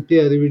article in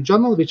peer-reviewed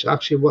journal, which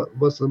actually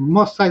was the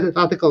most cited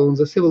article on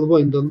the civil war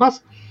in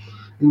Donbass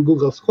in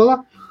Google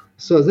Scholar.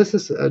 So this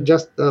is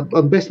just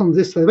based on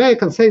this survey, I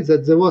can say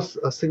that there was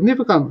a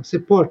significant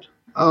support,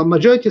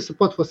 majority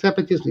support for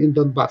separatism in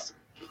Donbass.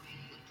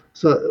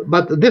 So,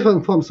 but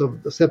different forms of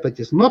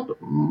separatism.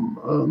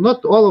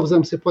 Not all of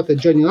them supported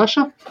joining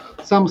Russia.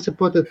 Some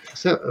supported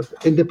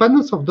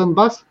independence of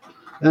Donbass,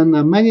 and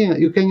many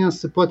Ukrainians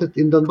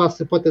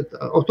supported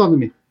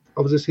autonomy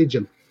of this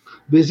region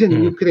within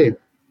Ukraine.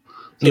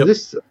 So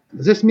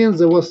this means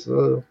there was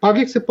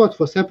public support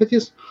for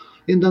separatism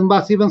in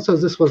Donbass. Even so,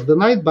 this was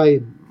denied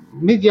by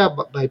media,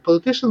 by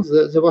politicians.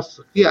 There was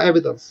clear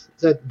evidence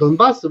that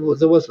Donbass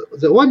was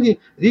the only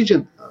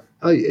region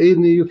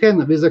in Ukraine,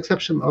 with the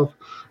exception of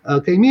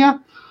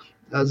Crimea,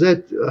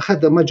 that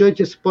had a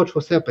majority support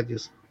for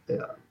separatism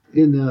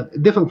in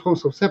different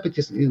forms of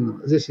separatism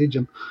in this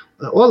region.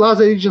 All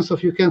other regions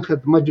of Ukraine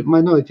had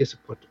minority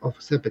support of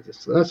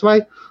separatism. That's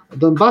why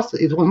Donbass,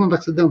 it was not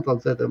accidental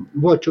that the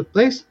war took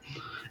place.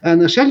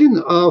 And shelling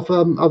of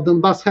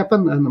Donbass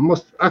happened, and the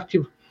most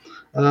active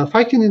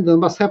fighting in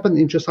Donbass happened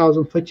in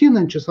 2014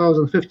 and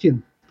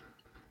 2015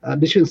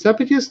 between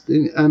separatists,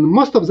 and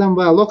most of them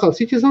were local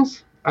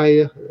citizens.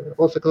 I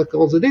also collected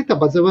all the data,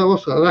 but there were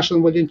also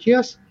Russian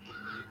volunteers.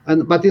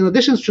 But in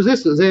addition to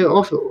this, they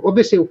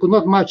obviously could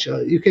not match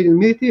Ukrainian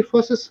military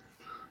forces.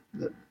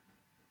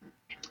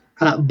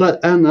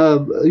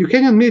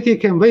 Ukrainian military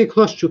came very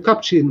close to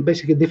capturing,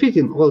 basically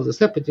defeating all the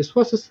separatist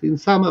forces in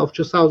summer of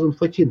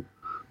 2014.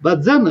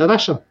 But then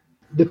Russia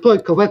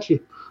deployed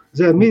covertly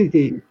their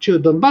military to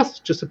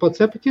Donbass to support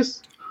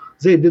separatists.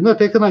 They did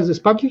not recognize this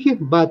publicly,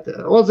 but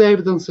all the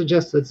evidence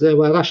suggests that there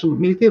were Russian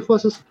military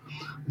forces.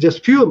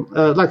 Just few,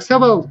 like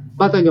several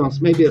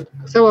battalions, maybe a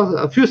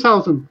few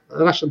thousand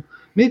Russian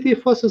military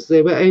forces,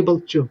 they were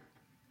able to,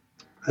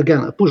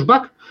 again, push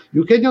back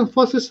Ukrainian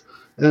forces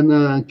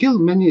and kill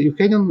many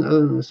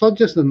Ukrainian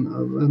soldiers and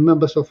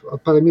members of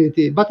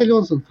paramilitary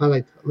battalions and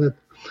far-right-led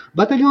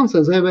battalions,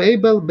 and they were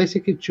able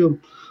basically to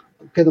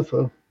kind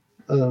of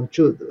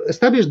to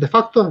establish de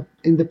facto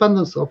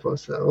independence of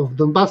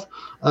Donbass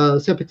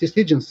separatist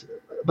regions.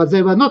 But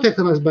they were not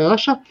recognized by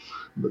Russia,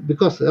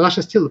 because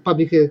Russia still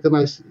publicly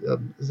recognized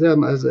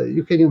them as a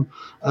Ukrainian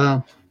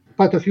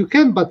part of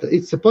Ukraine, but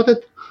it supported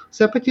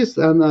separatists.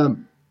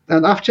 And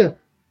after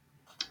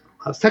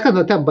a second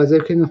attempt by the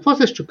Ukrainian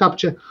forces to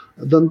capture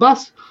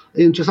Donbass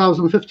in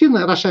 2015,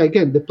 Russia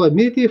again deployed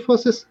military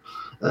forces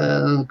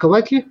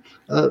covertly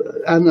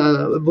and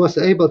was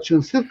able to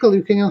encircle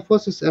Ukrainian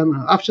forces. And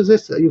after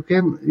this,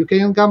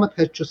 Ukrainian government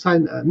had to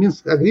sign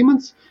Minsk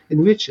agreements,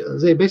 in which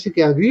they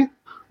basically agree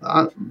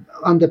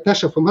under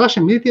pressure from Russia,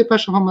 military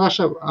pressure from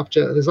Russia,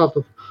 after a result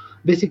of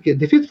basically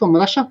defeat from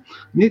Russia,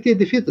 military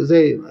defeat,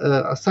 they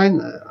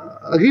sign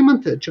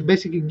agreement to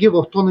basically give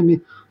autonomy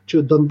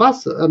to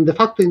Donbass and de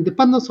facto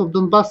independence of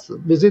Donbass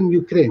within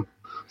Ukraine.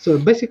 So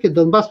basically,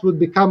 Donbass would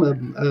become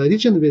a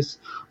region with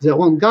their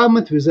own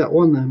government, with their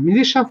own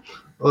militia,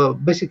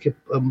 basically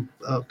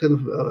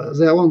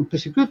their own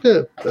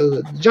prosecutor,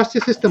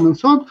 justice system, and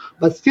so on,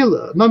 but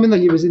still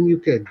nominally within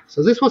Ukraine.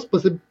 So this was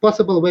a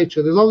possible way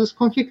to resolve this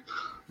conflict.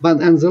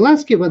 And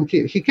Zelensky, when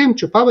he came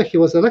to power, he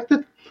was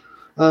elected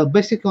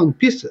basically on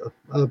peace,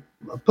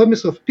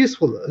 promise of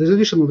peaceful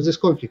resolution of this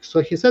conflict.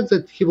 So he said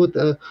that he would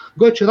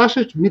go to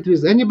Russia to meet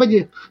with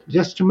anybody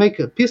just to make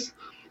peace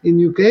in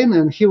Ukraine,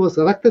 and he was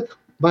elected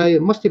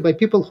mostly by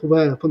people who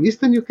were from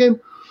eastern Ukraine,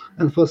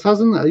 and for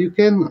southern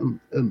Ukraine,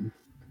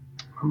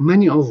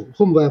 many of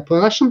whom were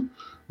pro-Russian,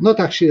 not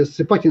actually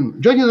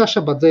supporting joining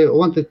Russia, but they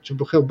wanted to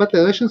have better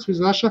relations with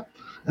Russia,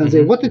 and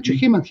they voted to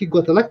him, and he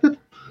got elected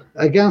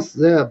against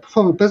the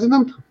former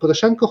president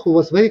Poroshenko, who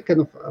was very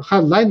kind of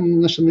hardline,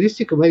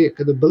 nationalistic, very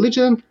kind of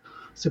belligerent,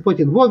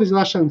 supporting war with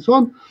Russia and so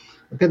on,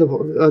 kind of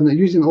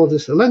using all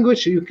this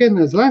language. Ukraine,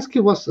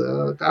 Zelensky was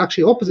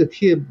actually opposite.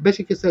 He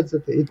basically said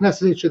that it's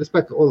necessary to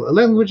respect all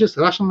languages,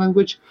 Russian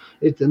language.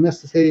 It's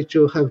necessary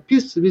to have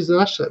peace with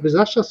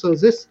Russia. So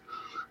this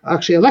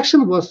actually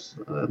election was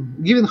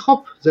giving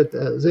hope that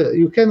the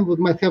Ukraine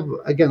might have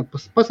again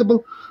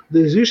possible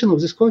the resolution of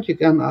this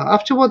conflict. And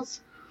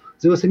afterwards,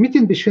 there was a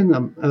meeting between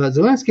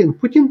Zelensky and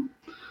Putin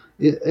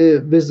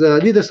with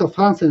leaders of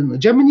France and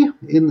Germany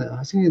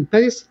I think in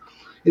Paris,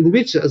 in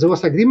which there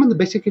was agreement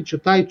basically to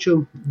try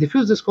to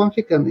defuse this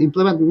conflict and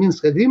implement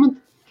Minsk agreement,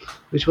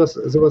 which was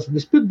there was a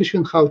dispute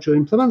between how to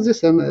implement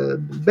this, and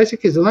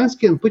basically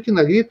Zelensky and Putin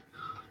agreed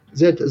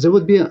that there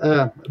would be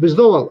a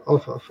withdrawal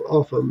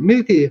of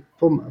military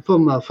from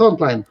front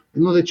line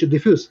in order to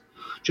defuse,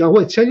 to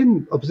avoid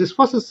shelling of these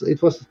forces.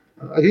 It was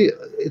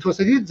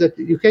agreed that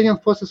Ukrainian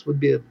forces would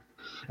be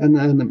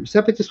and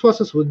separatist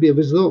forces would be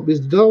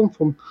withdrawn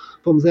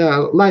from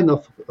their line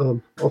of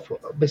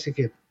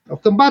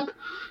combat,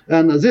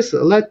 and this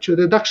led to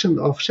reduction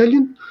of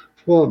shelling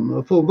for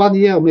 1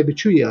 year or maybe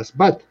 2 years.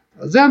 But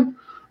then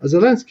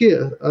Zelensky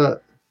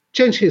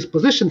changed his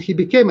position. He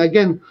became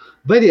again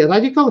very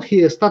radical.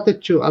 He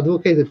started to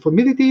advocate for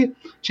military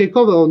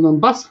takeover on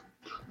Donbass,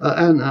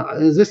 and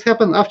this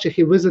happened after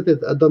he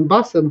visited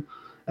Donbass,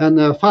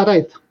 and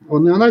far-right or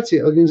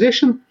neo-Nazi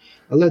organization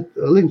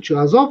linked to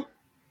Azov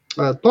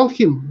told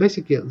him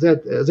basically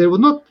that they would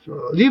not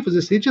leave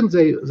this region.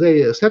 They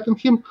threatened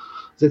him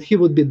that he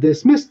would be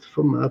dismissed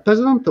from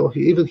president, or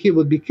even he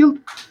would be killed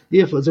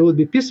if there would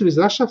be peace with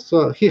Russia.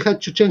 So he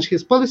had to change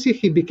his policy.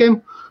 He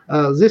became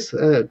this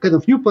kind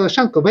of new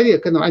Poroshenko, very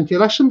kind of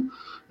anti-Russian,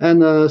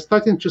 and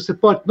starting to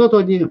support not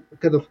only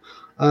kind of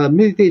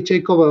military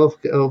takeover of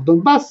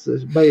Donbass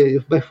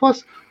by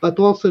force, but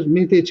also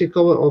military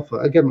takeover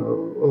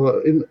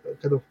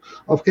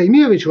of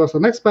Crimea, which was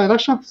annexed by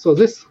Russia. So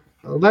this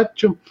led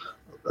to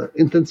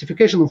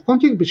intensification of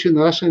conflict between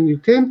Russia and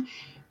Ukraine,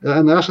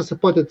 and Russia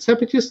supported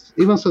separatists,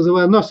 even so there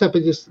were no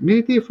separatist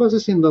military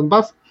forces in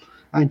Donbass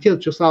until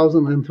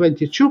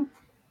 2022,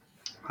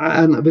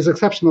 and with the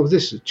exception of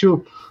these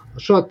two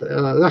short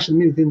Russian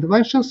military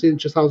interventions in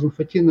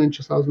 2014 and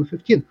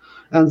 2015.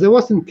 And there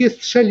was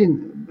increased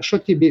shelling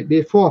shortly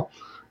before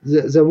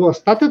the war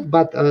started,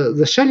 but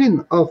the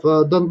shelling of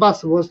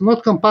Donbass was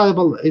not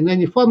comparable in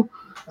any form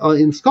or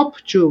in scope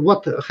to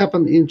what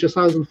happened in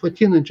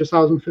 2014 and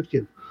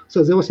 2015.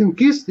 So there was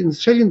increase in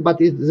shelling, but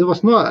there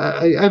was no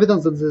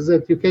evidence that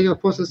the Ukrainian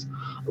forces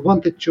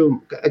wanted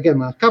to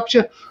again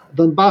capture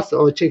Donbass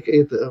or take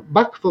it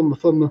back from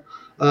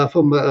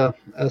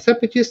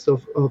separatists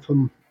or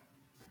from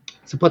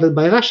supported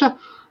by Russia.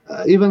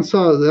 Even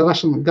so, the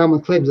Russian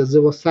government claims that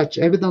there was such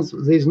evidence.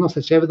 There is no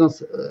such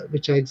evidence,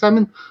 which I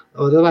examined,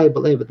 or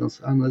reliable evidence.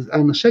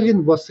 And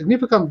shelling was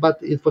significant, but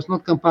it was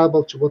not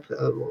comparable to what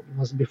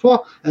was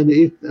before, and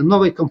in no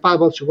way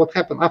comparable to what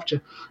happened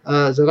after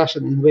the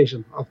Russian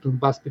invasion of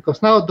Donbass,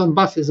 because now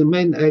Donbass is the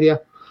main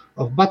area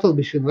of battle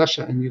between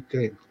Russia and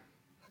Ukraine.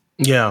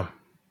 Yeah,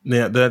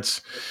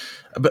 that's.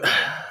 But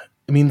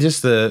I mean,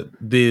 just the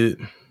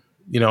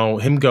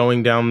him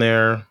going down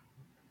there,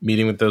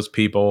 meeting with those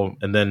people,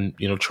 and then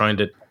trying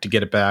to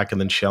get it back,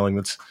 and then shelling.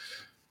 That's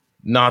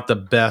not the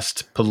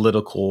best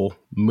political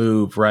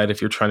move, right? If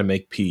you're trying to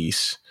make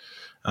peace,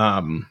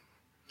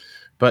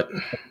 but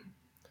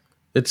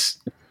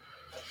it's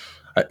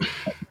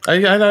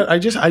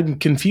I'm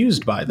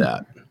confused by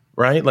that,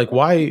 right? Like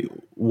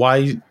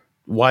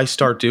why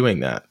start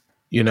doing that?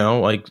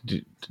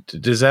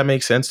 Does that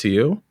make sense to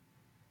you?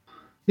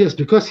 Yes,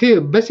 because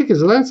basically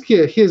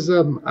Zelensky, he's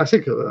I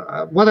think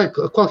what I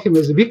call him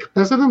is a weak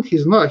president.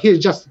 He's not. He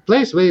just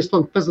plays very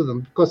strong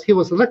president because he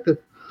was elected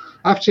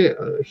after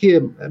he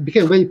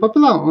became very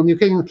popular on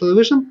Ukrainian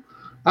television,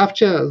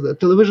 after the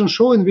television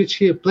show in which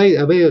he played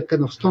a very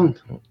kind of strong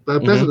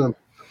president,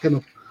 kind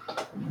of,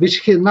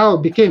 which he now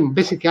became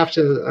basically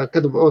after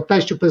or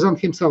tries to present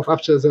himself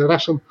after the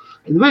Russian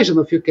invasion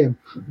of Ukraine,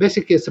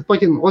 basically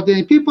supporting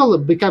ordinary people,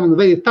 becoming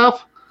very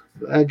tough.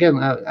 Again,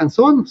 and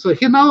so on. So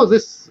he now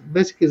this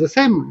basically the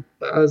same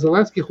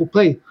Zelensky who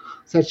played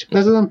such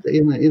president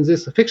in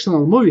this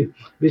fictional movie,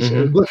 which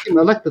got him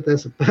elected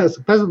as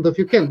president of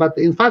Ukraine. But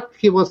in fact,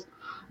 he was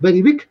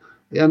very weak,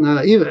 and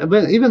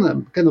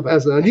even kind of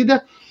as a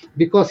leader,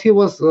 because he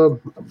was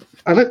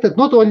elected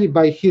not only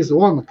by his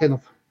own kind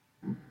of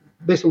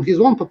based on his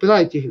own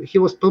popularity. He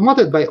was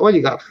promoted by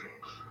oligarch,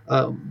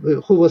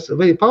 who was a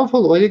very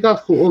powerful oligarch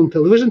who owned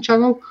television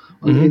channel.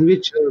 In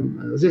which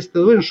this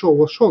television show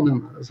was shown,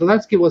 and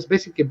Zelensky was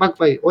basically backed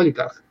by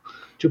oligarchs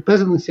to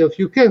presidency of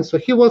Ukraine. So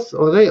he was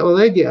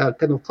already a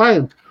kind of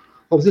client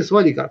of this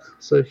oligarch.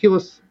 So he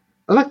was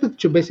elected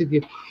to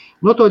basically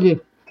not only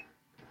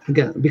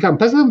again become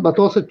president, but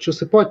also to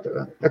support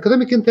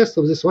economic interests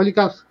of this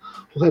oligarch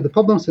who had the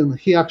problems. And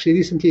he actually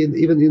recently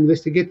even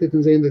investigated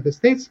in the United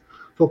States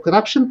for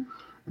corruption.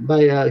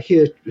 By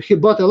he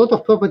bought a lot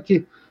of property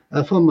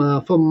from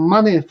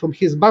money from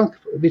his bank,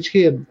 which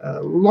he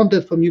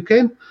laundered from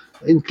Ukraine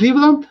in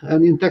Cleveland and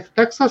in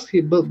Texas. He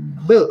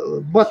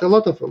bought a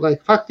lot of like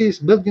factories,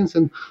 buildings,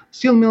 and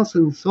steel mills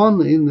and so on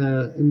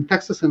in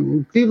Texas and in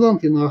Cleveland,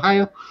 in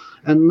Ohio.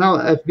 And now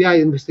FBI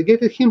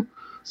investigated him.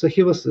 So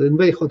he was in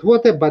very hot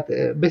water, but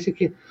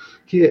basically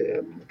he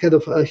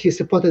he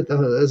supported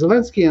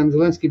Zelensky, and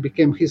Zelensky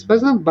became his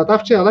president. But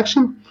after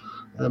election,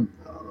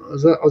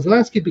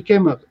 Zelensky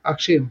became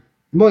actually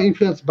more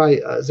influenced by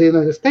the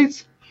United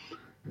States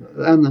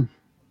and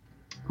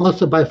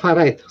also by far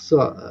right. So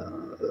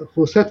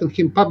who threatened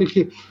him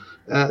publicly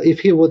if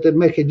he would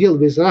make a deal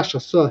with Russia.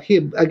 So he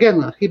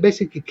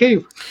basically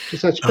caved to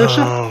such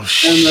pressure,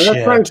 and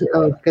that's why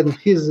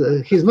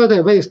he's not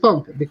very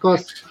strong,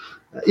 because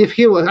if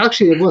he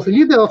was a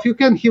leader of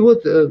Ukraine, he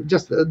would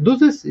just do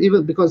this,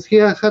 even because he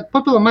had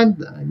popular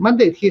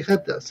mandate. He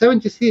had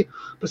 73%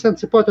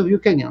 support of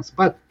Ukrainians,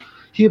 but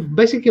he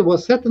basically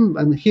was threatened,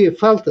 and he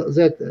felt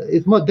that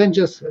it's more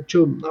dangerous to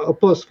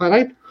oppose far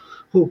right,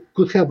 who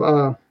could have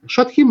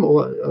shot him or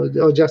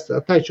just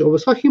tried to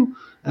overthrow him.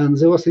 And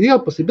there was a real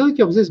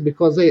possibility of this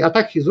because they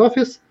attacked his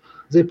office.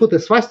 They put a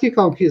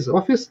swastika on his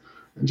office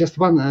just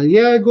 1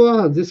 year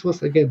ago. This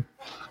was again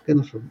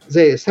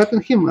they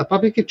threatened him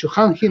publicly to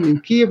harm him in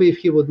Kiev if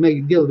he would make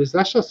a deal with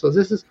Russia. So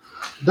this is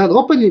done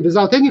openly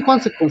without any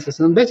consequences.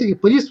 And basically,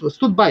 police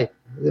stood by.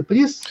 The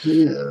police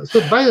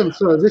stood by, and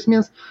so this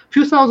means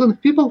few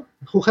thousand people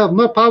who have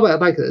no power,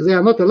 like they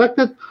are not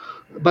elected,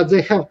 but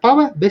they have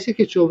power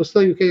basically to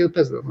overthrow Ukrainian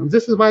president. And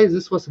this is why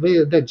this was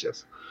very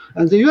dangerous.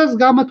 And the U.S.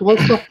 government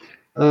also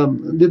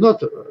did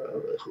not,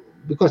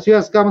 because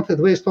U.S. government had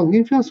very strong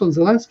influence on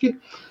Zelensky,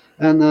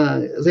 and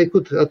they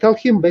could tell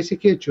him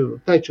basically to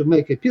try to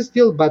make a peace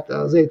deal, but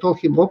they told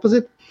him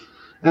opposite.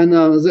 And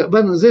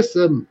when this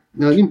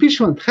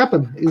impeachment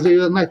happened in the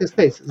United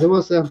States, there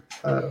was a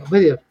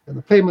very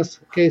famous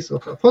case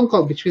of a phone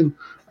call between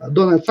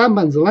Donald Trump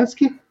and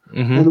Zelensky.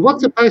 Mm-hmm. And what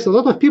surprised a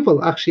lot of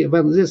people actually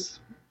when this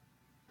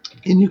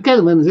in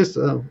Ukraine, when this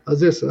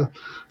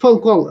phone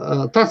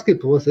call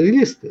transcript was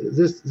released,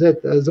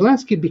 that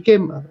Zelensky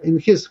became in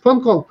his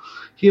phone call,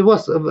 he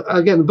was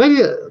again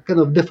very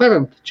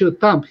deferent to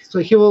Trump. So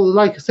he will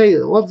like say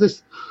all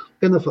this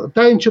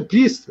trying to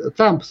please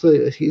Trump. So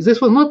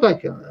this was not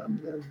like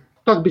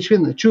talk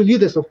between two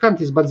leaders of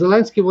countries, but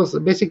Zelensky was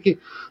basically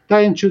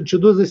trying to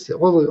do this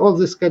all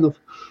this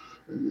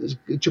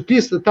to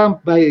please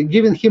Trump by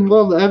giving him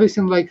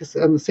everything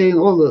and saying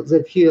all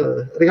that he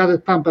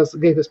regarded Trump as the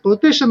greatest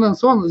politician and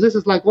so on. This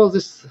is like all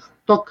this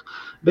talk,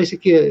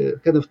 basically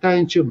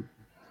trying to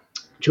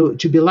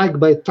be liked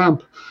by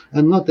Trump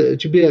and not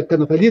to be a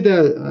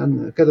leader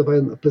and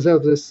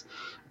preserve this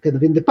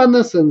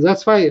independence. And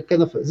that's why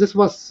this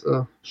was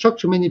shock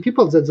to many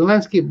people that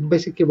Zelensky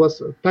basically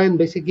was trying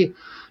to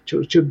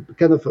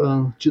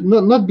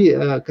not be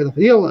a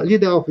real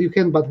leader of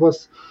Ukraine, but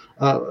was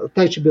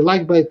trying to be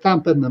liked by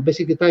Trump and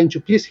basically trying to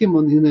please him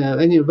in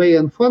any way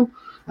and form.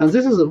 And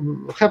this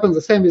happened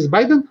the same with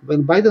Biden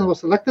when Biden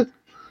was elected.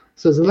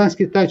 So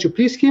Zelensky tried to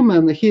please him,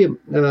 and he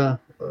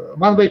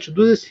one way to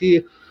do this,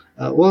 he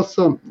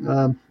also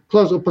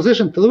closed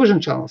opposition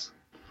television channels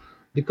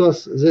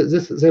because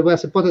they were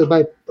supported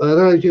by a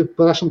relative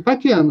Russian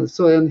party, and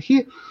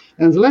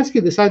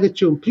Zelensky decided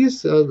to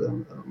please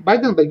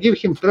Biden by giving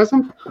him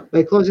present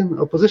by closing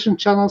opposition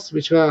channels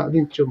which were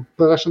linked to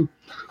Russian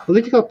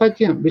political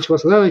party, which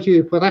was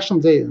relatively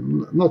pro-Russian. They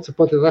not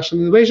supported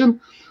Russian invasion,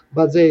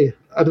 but they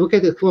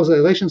advocated closer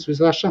relations with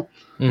Russia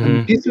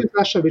and peace with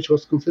Russia, which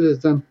was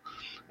considered then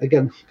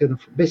again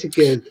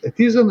basically a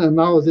treason. And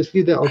now this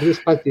leader of this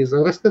party is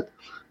arrested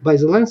by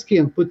Zelensky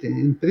and put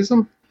in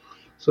prison.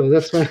 So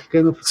that's why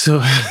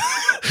so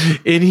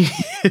any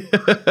this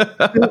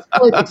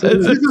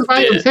is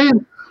why I'm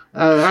saying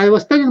I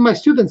was telling my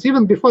students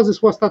even before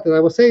this war started, I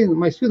was saying to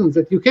my students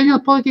that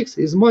Ukrainian politics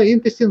is more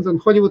interesting than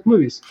Hollywood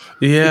movies.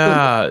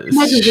 Yeah,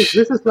 imagine this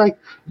is like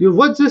you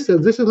watch this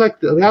and this is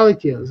like the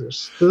reality of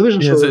this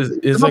television show.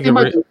 It's like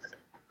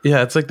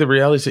it's like the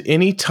reality.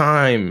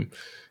 Anytime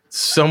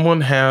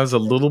someone has a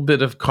little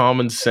bit of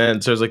common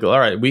sense, there's like, all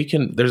right,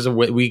 there's a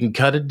way we can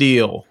cut a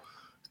deal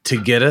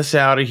to get us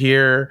out of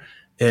here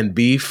and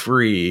be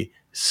free.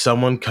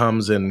 Someone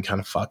comes in and kind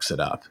of fucks it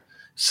up.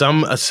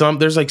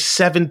 There's like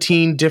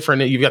 17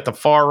 different, you've got the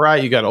far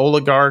right, you got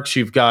oligarchs,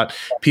 you've got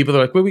people that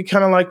are like, well, we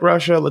kind of like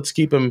Russia, let's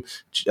keep them,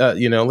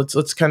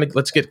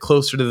 let's get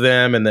closer to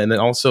them, and then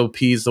also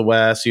appease the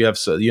West. You have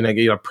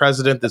a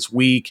president that's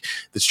weak,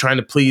 that's trying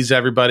to please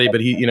everybody, but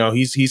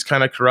he's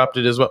kind of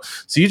corrupted as well.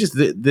 So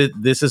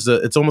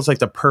it's almost like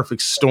the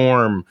perfect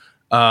storm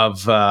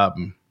of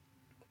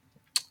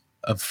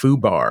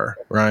FUBAR,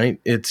 right?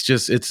 It's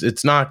just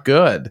it's not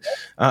good.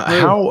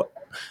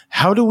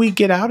 How do we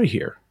get out of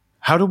here?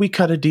 How do we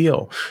cut a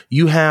deal?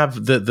 You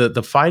have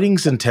the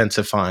fighting's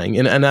intensifying,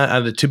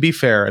 and to be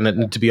fair,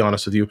 and to be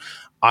honest with you,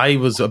 I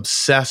was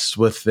obsessed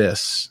with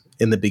this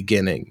in the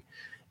beginning,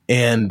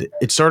 and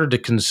it started to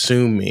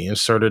consume me and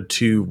started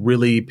to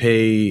really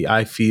pay,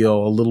 I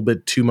feel, a little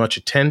bit too much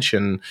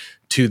attention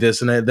to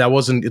this, and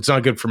it's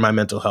not good for my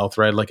mental health,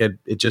 right? Like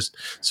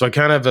so I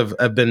kind of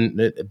have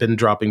been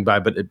dropping by,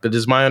 but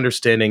is my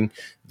understanding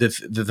that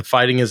the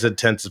fighting is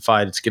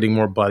intensified, it's getting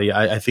more bloody.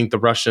 I think the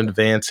Russian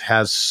advance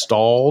has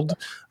stalled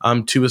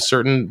to a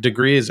certain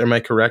degree. Am I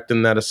correct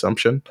in that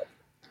assumption?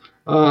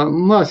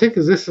 No, I think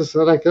this is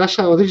like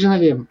Russia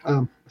originally.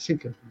 I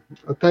think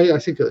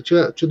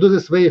to do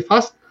this very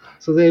fast,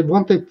 so they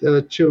wanted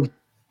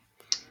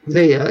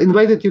they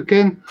invaded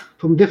Ukraine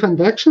from different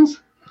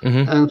directions.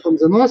 Mm-hmm. And from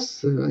the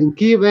north in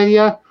Kyiv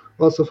area,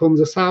 also from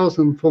the south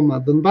and from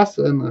Donbass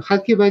and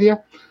Kharkiv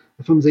area,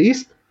 from the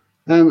east.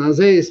 And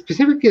they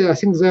specifically, I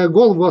think their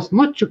goal was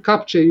not to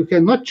capture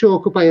Ukraine, not to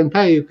occupy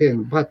entire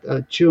Ukraine, but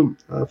to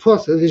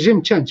force a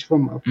regime change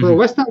from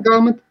pro-Western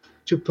government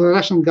to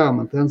pro-Russian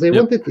government. And they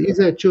wanted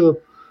either to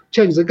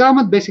change the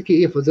government.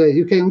 Basically, if the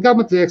Ukrainian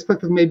government, they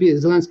expected maybe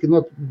Zelensky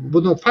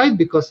would not fight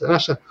because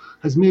Russia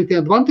has military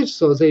advantage,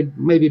 so they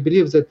maybe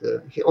believe that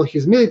or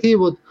his military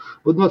would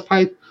not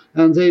fight,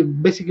 and they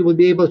basically would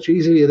be able to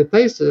easily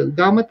replace the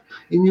government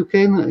in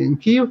Ukraine, in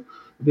Kyiv,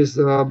 with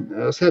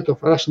a set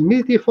of Russian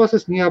military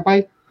forces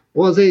nearby.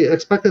 Or they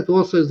expected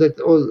also that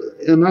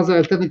another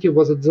alternative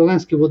was that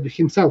Zelensky would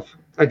himself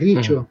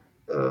agree to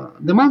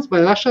demands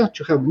by Russia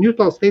to have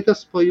neutral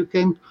status for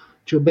Ukraine,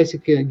 to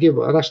basically give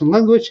a Russian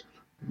language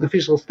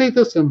official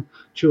status, and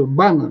to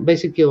ban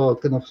basically or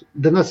kind of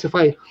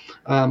denazify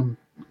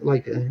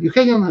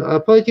Ukrainian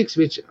politics,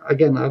 which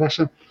again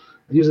Russia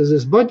uses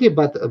this body,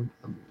 but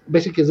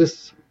basically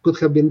this could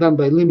have been done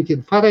by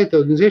limited far-right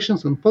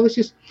organizations and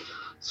policies.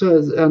 So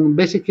and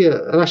basically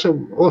Russia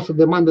also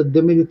demanded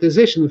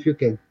demilitarization of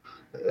Ukraine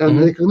and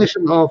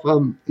recognition of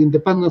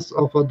independence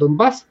of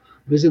Donbass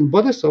within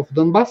borders of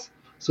Donbass.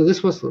 So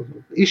this was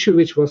an issue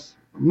which was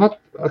not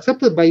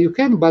accepted by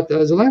Ukraine, but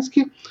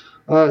Zelensky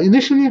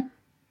initially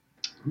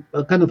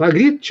kind of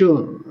agreed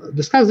to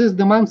discuss these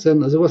demands,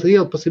 and there was a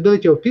real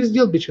possibility of peace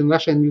deal between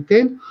Russia and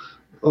Ukraine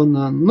on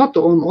not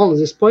on all of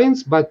these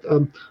points, but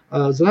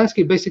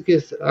Zelensky basically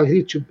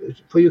agreed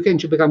for Ukraine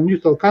to become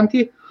neutral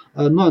country,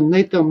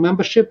 non-NATO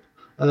membership,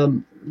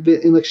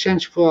 in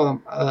exchange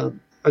for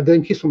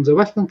guarantees from the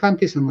Western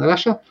countries and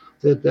Russia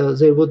that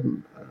they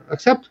would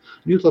accept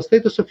neutral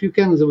status of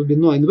Ukraine, there would be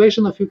no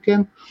invasion of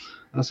Ukraine.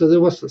 So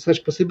there was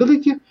such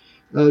possibility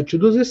to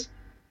do this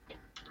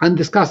and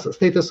discuss the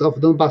status of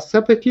Donbass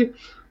separately.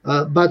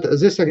 But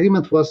this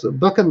agreement was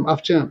broken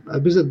after a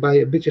visit by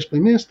a British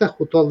Prime Minister,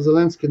 who told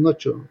Zelensky not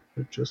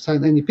to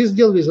sign any peace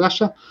deal with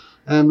Russia.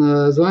 And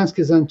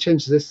Zelensky then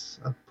changed this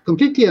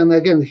completely. And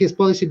again, his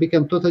policy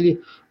became totally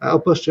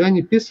opposed to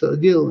any peace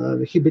deal.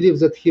 He believed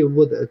that he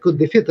could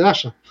defeat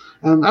Russia.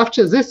 And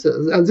after this,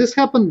 and this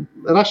happened,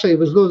 Russia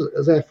withdrew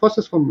their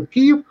forces from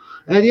Kyiv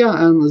area,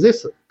 and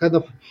this kind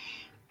of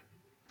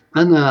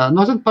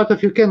northern part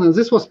of Ukraine, and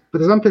this was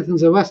presented in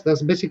the West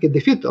as basically a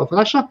defeat of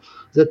Russia,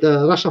 that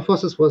Russian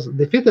forces was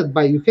defeated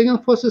by Ukrainian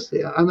forces.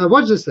 And I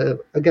watched this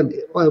again.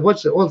 I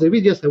watched all the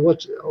videos. I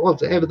watched all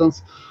the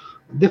evidence,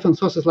 different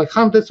sources, like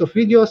hundreds of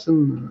videos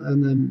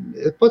and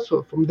reports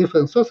from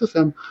different sources.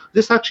 And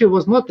this actually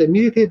was not a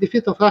military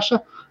defeat of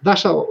Russia.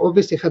 Russia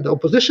obviously had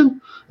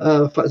opposition.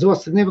 There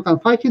was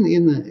significant fighting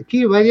in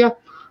Kyiv area.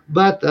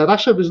 But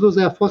Russia withdrew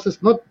their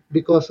forces not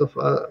because of,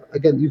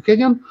 again,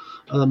 Ukrainian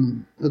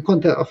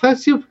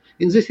counter-offensive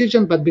in this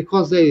region, but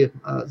because I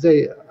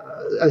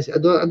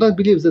don't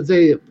believe that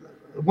they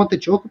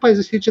wanted to occupy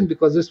this region,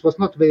 because this was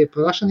not very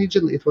pro-Russian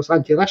region, it was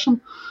anti-Russian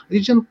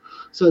region.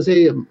 So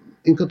they,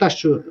 in contrast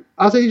to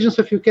other regions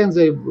of Ukraine,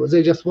 they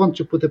just want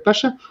to put a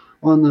pressure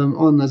on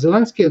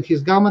Zelensky and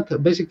his government,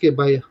 basically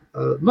by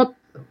not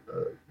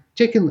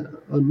taking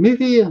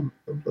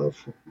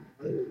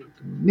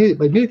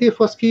military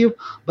force Kyiv,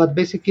 but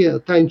basically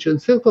trying to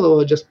encircle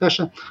or just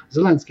pressure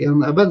Zelensky.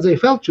 And when they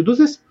failed to do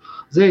this,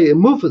 they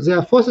moved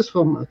their forces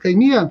from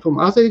Crimea and from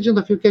other regions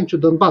of Ukraine to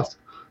Donbass.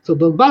 So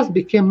Donbass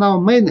became now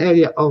main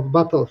area of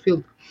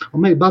battlefield, or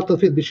main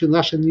battlefield between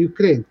Russia and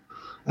Ukraine.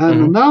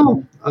 And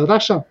now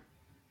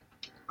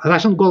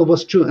Russian goal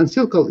was to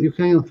encircle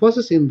Ukrainian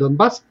forces in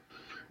Donbass,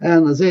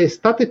 and they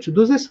started to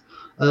do this,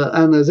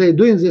 and they're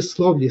doing this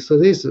slowly. So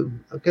there's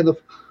a kind of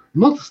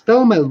not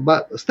stalemate,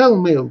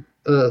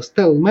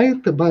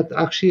 but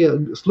actually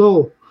a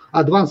slow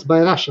advance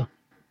by Russia,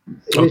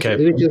 which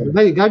is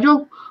very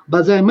gradual.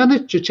 But they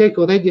managed to take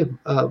already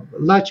a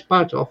large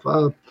part of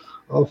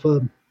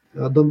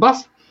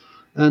Donbass,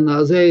 and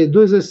they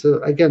do this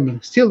again.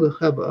 Still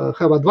have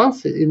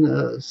advance they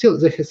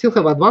still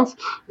have advance,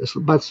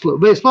 but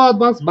very slow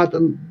advance. But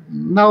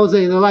now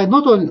they rely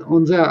not only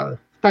on their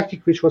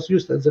tactic, which was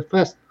used at the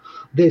first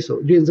days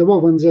during the war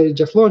when they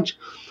just launched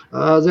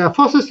their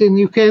forces in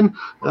Ukraine.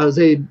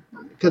 They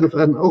kind of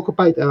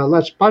occupied a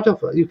large part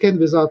of Ukraine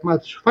without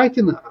much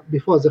fighting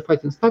before the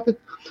fighting started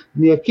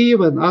near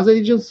Kyiv and other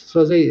regions.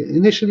 So they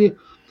initially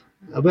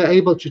were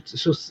able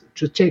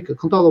to take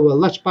control of a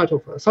large part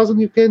of southern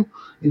Ukraine,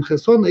 in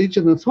Kherson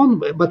region and so on.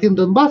 But in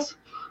Donbass,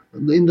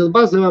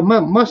 there were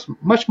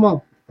much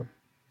more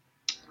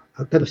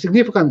kind of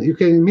significant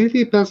Ukrainian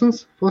military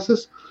presence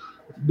forces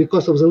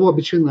because of the war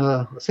between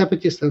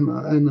separatists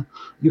and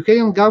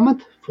Ukrainian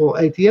government for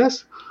 8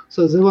 years.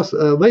 So there was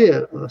a very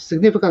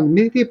significant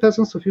military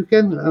presence of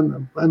Ukraine,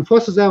 and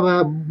forces there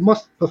were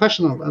most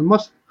professional and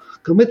most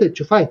committed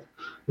to fight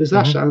with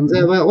Russia, and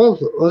they were all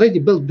already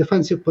built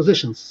defensive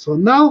positions. So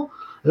now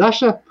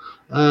Russia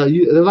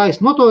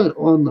relies not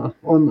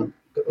on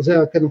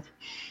their kind of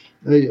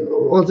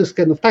all this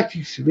kind of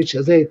tactics which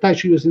they tried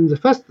to use in the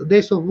first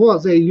days of war.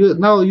 They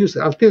now use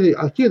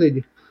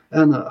artillery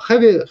and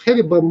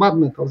heavy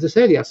bombardment of these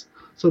areas.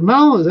 So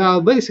now there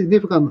are very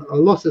significant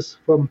losses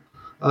from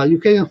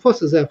Ukrainian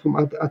forces there from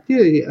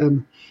artillery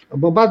and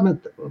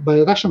bombardment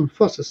by Russian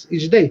forces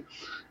each day.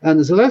 And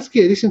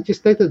Zelensky recently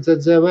stated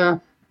that there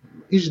were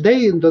each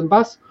day in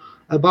Donbass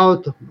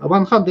about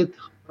 100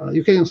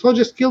 Ukrainian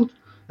soldiers killed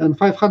and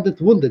 500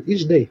 wounded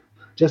each day,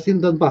 just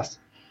in Donbass.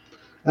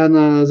 And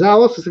there are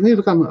also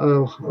significant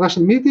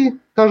Russian military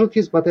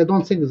casualties, but I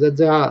don't think that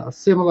they are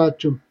similar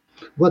to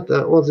what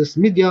all this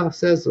media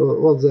says or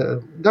all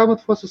the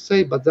government forces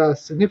say, but there are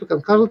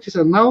significant casualties.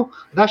 And now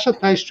Russia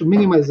tries to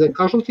minimize the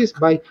casualties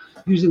by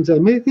using their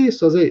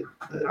military,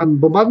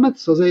 and bombardment,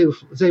 so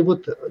they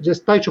would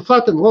just try to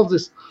flatten all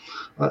these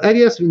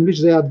areas in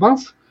which they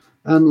advance,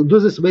 and do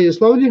this very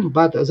slowly.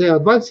 But they are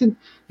advancing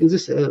in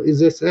this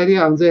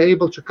area, and they are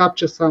able to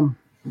capture some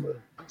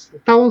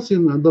towns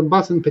in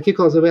Donbass. In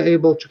particular, they were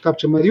able to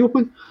capture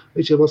Mariupol,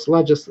 which was the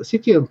largest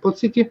city and port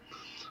city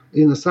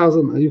in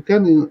southern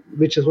Ukraine,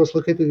 which was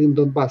located in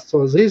Donbass.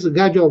 So there is a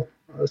gradual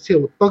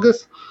still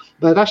progress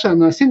by Russia,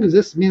 and I think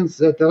this means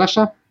that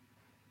Russia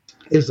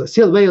is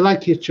still very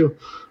likely to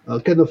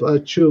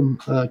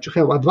to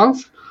have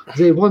advance.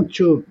 They want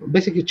to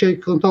basically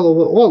take control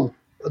over all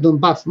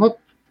Donbass, not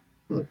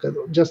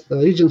just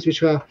regions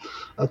which were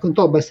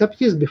controlled by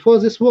separatists before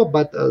this war,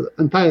 but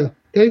entire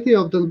territory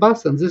of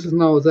Donbass, and this is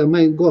now their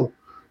main goal.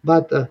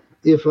 But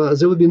if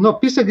there would be no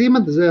peace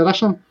agreement, the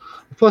Russian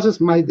forces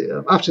might,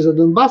 after the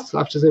Donbass,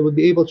 after they would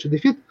be able to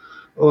defeat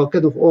or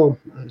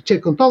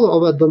take control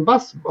over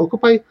Donbass,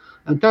 occupy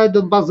entire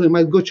Donbass, they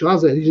might go to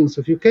other regions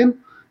of Ukraine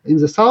in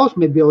the south,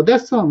 maybe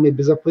Odessa,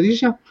 maybe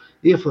Zaporizhia,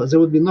 if there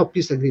would be no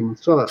peace agreement.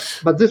 So,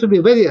 but this would be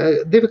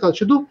very difficult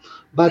to do.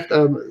 But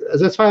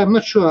that's why I'm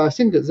not sure. I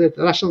think that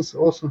Russians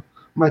also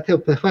might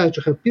have preferred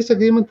to have peace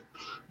agreement,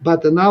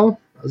 but now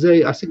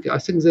I think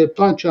they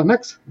plan to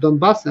annex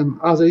Donbass and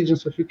other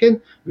regions of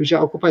Ukraine which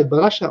are occupied by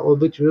Russia, or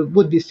which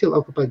would be still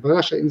occupied by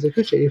Russia in the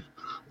future if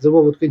the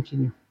war would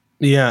continue.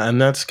 Yeah,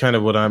 and that's kind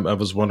of what I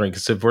was wondering,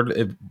 because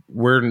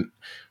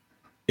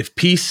if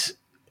peace,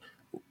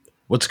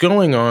 what's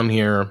going on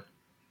here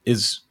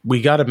is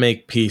we got to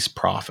make peace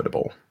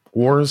profitable.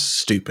 War is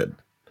stupid.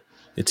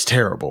 It's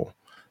terrible.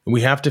 And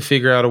we have to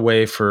figure out a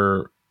way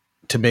to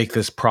make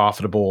this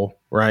profitable,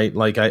 right?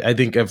 Like I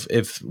think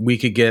if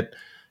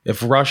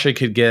Russia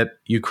could get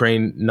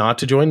Ukraine not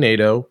to join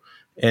NATO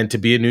and to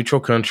be a neutral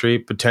country,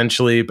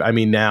 potentially, I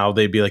mean, now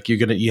they'd be like,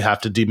 you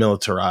have to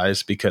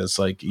demilitarize because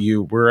like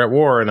we're at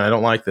war and I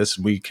don't like this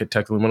and we could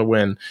technically want to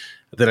win,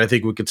 then I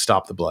think we could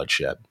stop the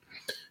bloodshed.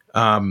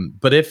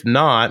 But if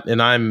not,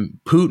 and I'm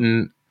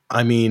Putin,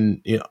 I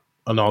mean,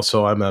 and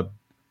also I'm a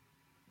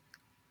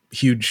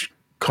huge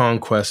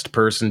conquest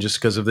person just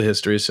because of the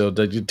history. So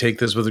that you take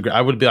this with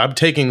I'm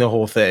taking the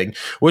whole thing,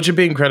 which would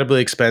be incredibly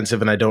expensive.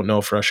 And I don't know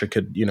if Russia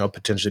could,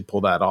 potentially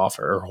pull that off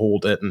or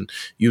hold it. And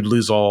you'd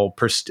lose all,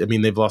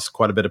 they've lost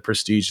quite a bit of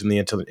prestige in the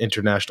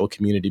international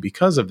community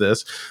because of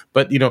this.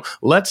 But,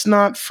 let's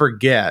not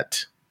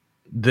forget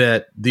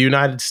that the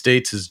United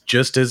States is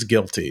just as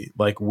guilty.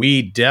 Like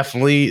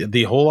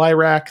the whole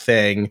Iraq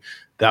thing,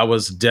 that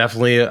was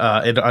definitely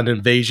an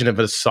invasion of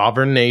a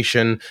sovereign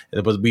nation.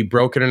 We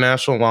broke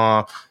international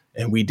law,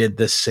 and we did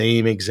the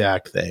same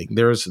exact thing.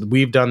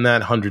 We've done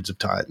that hundreds of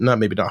times.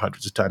 Maybe not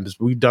hundreds of times.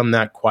 We've done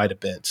that quite a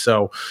bit.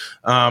 So,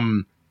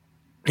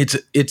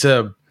 it's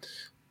a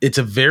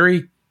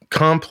very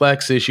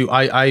complex issue.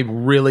 I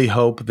really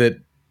hope that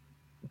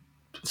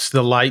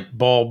the light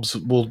bulbs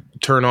will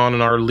turn on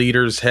in our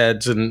leaders'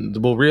 heads, and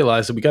we'll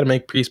realize that we got to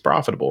make peace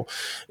profitable.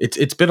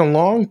 It's been a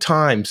long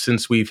time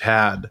since we've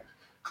had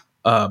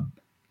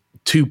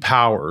two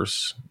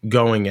powers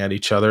going at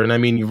each other. And I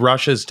mean,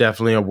 Russia is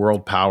definitely a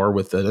world power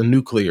with a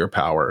nuclear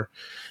power.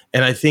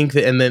 And I think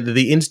that, and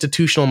the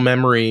institutional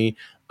memory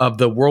of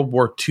the World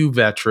War II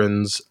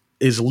veterans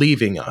is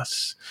leaving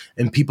us.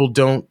 And people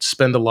don't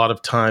spend a lot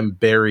of time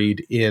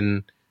buried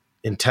in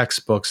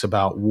textbooks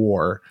about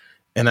war.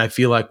 And I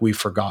feel like we've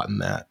forgotten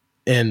that.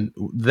 And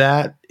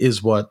that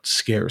is what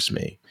scares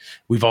me.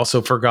 We've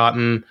also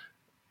forgotten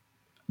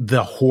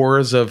the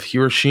horrors of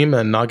Hiroshima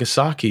and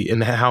Nagasaki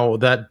and how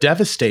that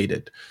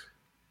devastated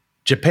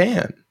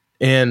Japan,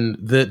 and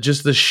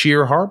the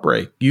sheer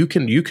heartbreak. You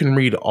can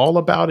read all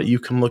about it. You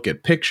can look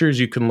at pictures.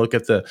 You can look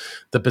at the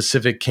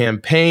Pacific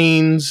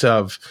campaigns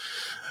of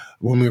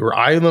when we were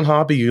island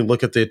hopping, you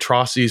look at the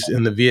atrocities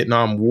in the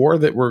Vietnam War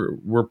that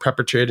were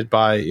perpetrated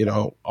by, you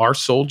know, our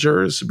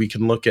soldiers. We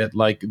can look at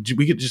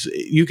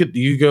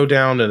you go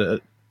down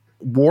and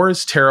war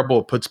is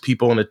terrible. It puts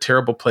people in a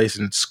terrible place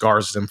and it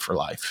scars them for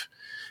life.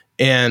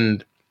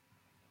 And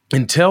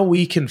until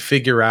we can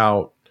figure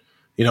out,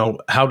 you know,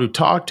 how to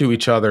talk to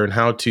each other and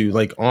how to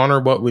like honor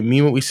what we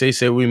mean, what we say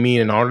what we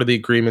mean, and honor the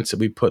agreements that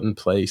we put in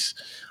place,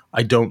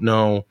 I don't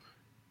know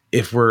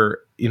if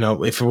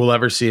we'll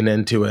ever see an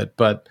end to it.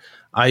 But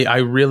I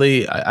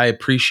really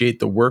appreciate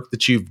the work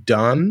that you've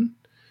done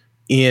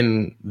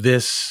in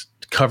this,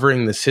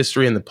 covering this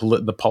history and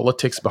the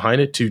politics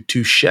behind it,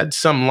 to shed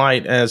some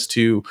light as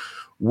to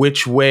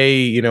which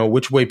way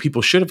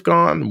people should have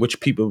gone, which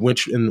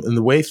in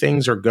the way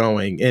things are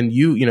going, and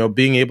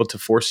being able to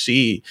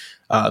foresee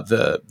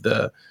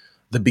the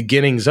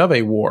beginnings of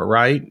a war,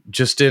 right?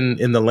 Just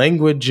in the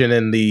language and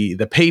in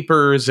the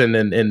papers and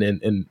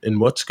in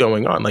what's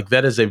going on. Like,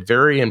 that is a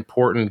very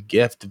important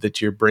gift that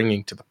you're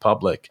bringing to the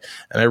public.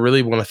 And I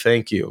really want to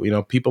thank you. You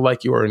know, people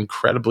like you are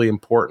incredibly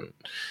important.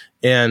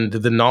 And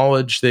the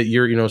knowledge that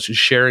you're,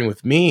 sharing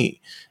with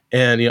me,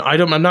 and I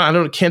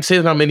can't say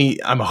that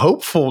I'm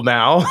hopeful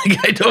now.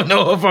 Like, I don't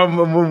know if I'm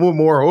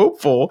more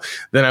hopeful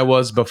than I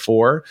was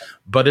before,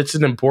 but it's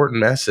an important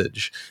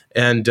message.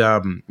 And I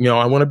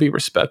want to be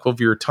respectful of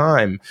your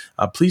time.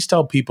 Please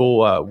tell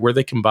people where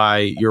they can buy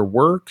your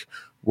work.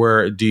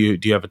 Where do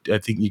you have? I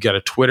think you got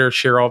a Twitter.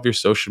 Share all of your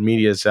social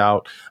medias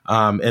out,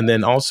 and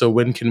then also,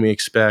 when can we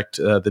expect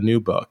the new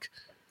book?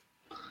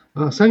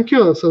 Thank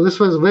you. So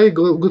this was a very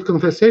good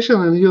conversation,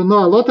 and you know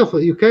a lot of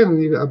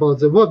Ukraine about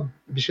the war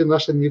between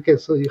Russia and UK.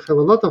 So you have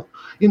a lot of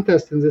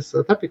interest in this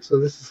topic. So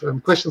this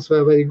questions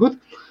were very good,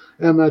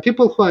 and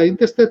people who are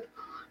interested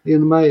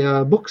in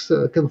my books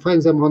can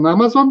find them on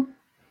Amazon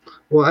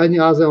or any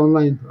other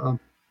online.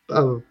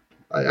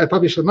 I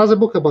published another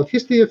book about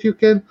history of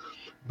Ukraine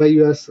by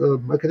U.S.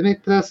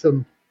 Academic Press,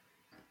 and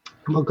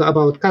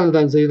about Canada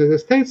and the United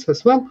States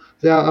as well.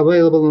 They are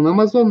available on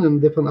Amazon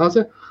and different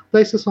other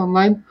places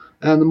online.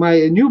 And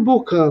my new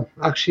book,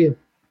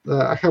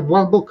 I have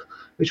one book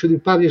which will be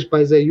published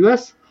by the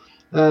U.S.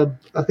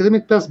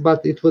 Academic Press,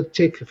 but it would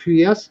take a few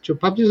years to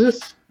publish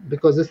this,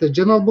 because it's a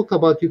general book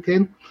about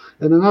Ukraine.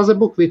 And another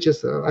book, which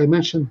is I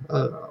mentioned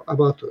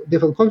about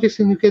different conflicts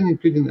in Ukraine,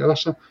 including the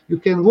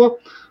Russia-Ukraine war,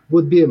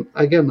 would be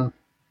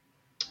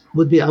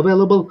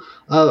available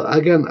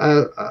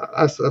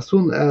as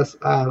soon as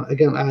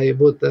I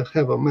would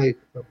have my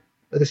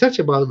research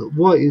about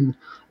war in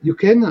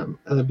Ukraine,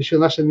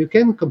 between Russia and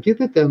Ukraine,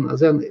 completed, and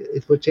then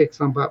it would take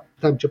some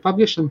time to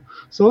publish and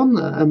so on.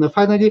 And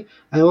finally,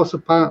 I also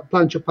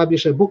plan to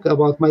publish a book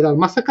about Maidan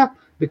massacre,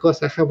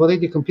 because I have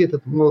already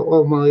completed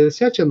all my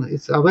research, and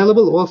it's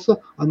available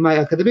also on my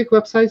academic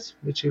websites,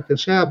 which you can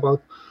share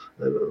about.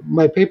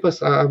 My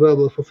papers are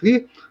available for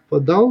free for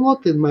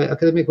download in my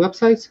academic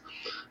websites.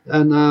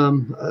 And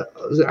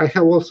I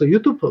have also a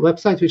YouTube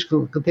website which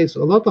contains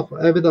a lot of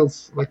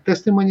evidence, like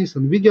testimonies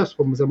and videos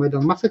from the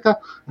Maidan massacre,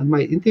 and my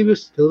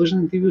interviews, television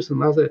interviews,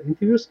 and other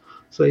interviews.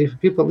 So if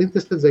people are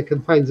interested, they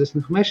can find this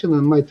information.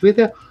 And my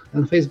Twitter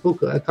and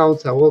Facebook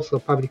accounts are also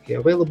publicly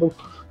available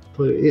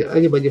for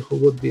anybody who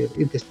would be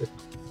interested.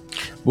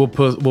 We'll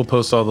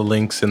post all the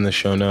links in the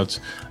show notes.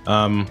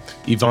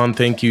 Ivan,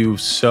 thank you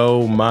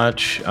so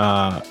much.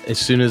 As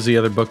soon as the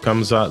other book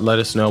comes out, let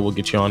us know. We'll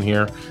get you on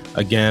here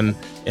again.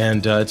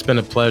 And it's been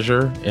a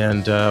pleasure.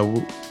 And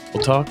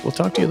we'll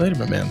talk to you later,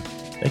 my man.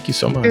 Thank you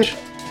so much.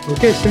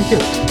 Okay, thank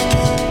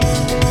you.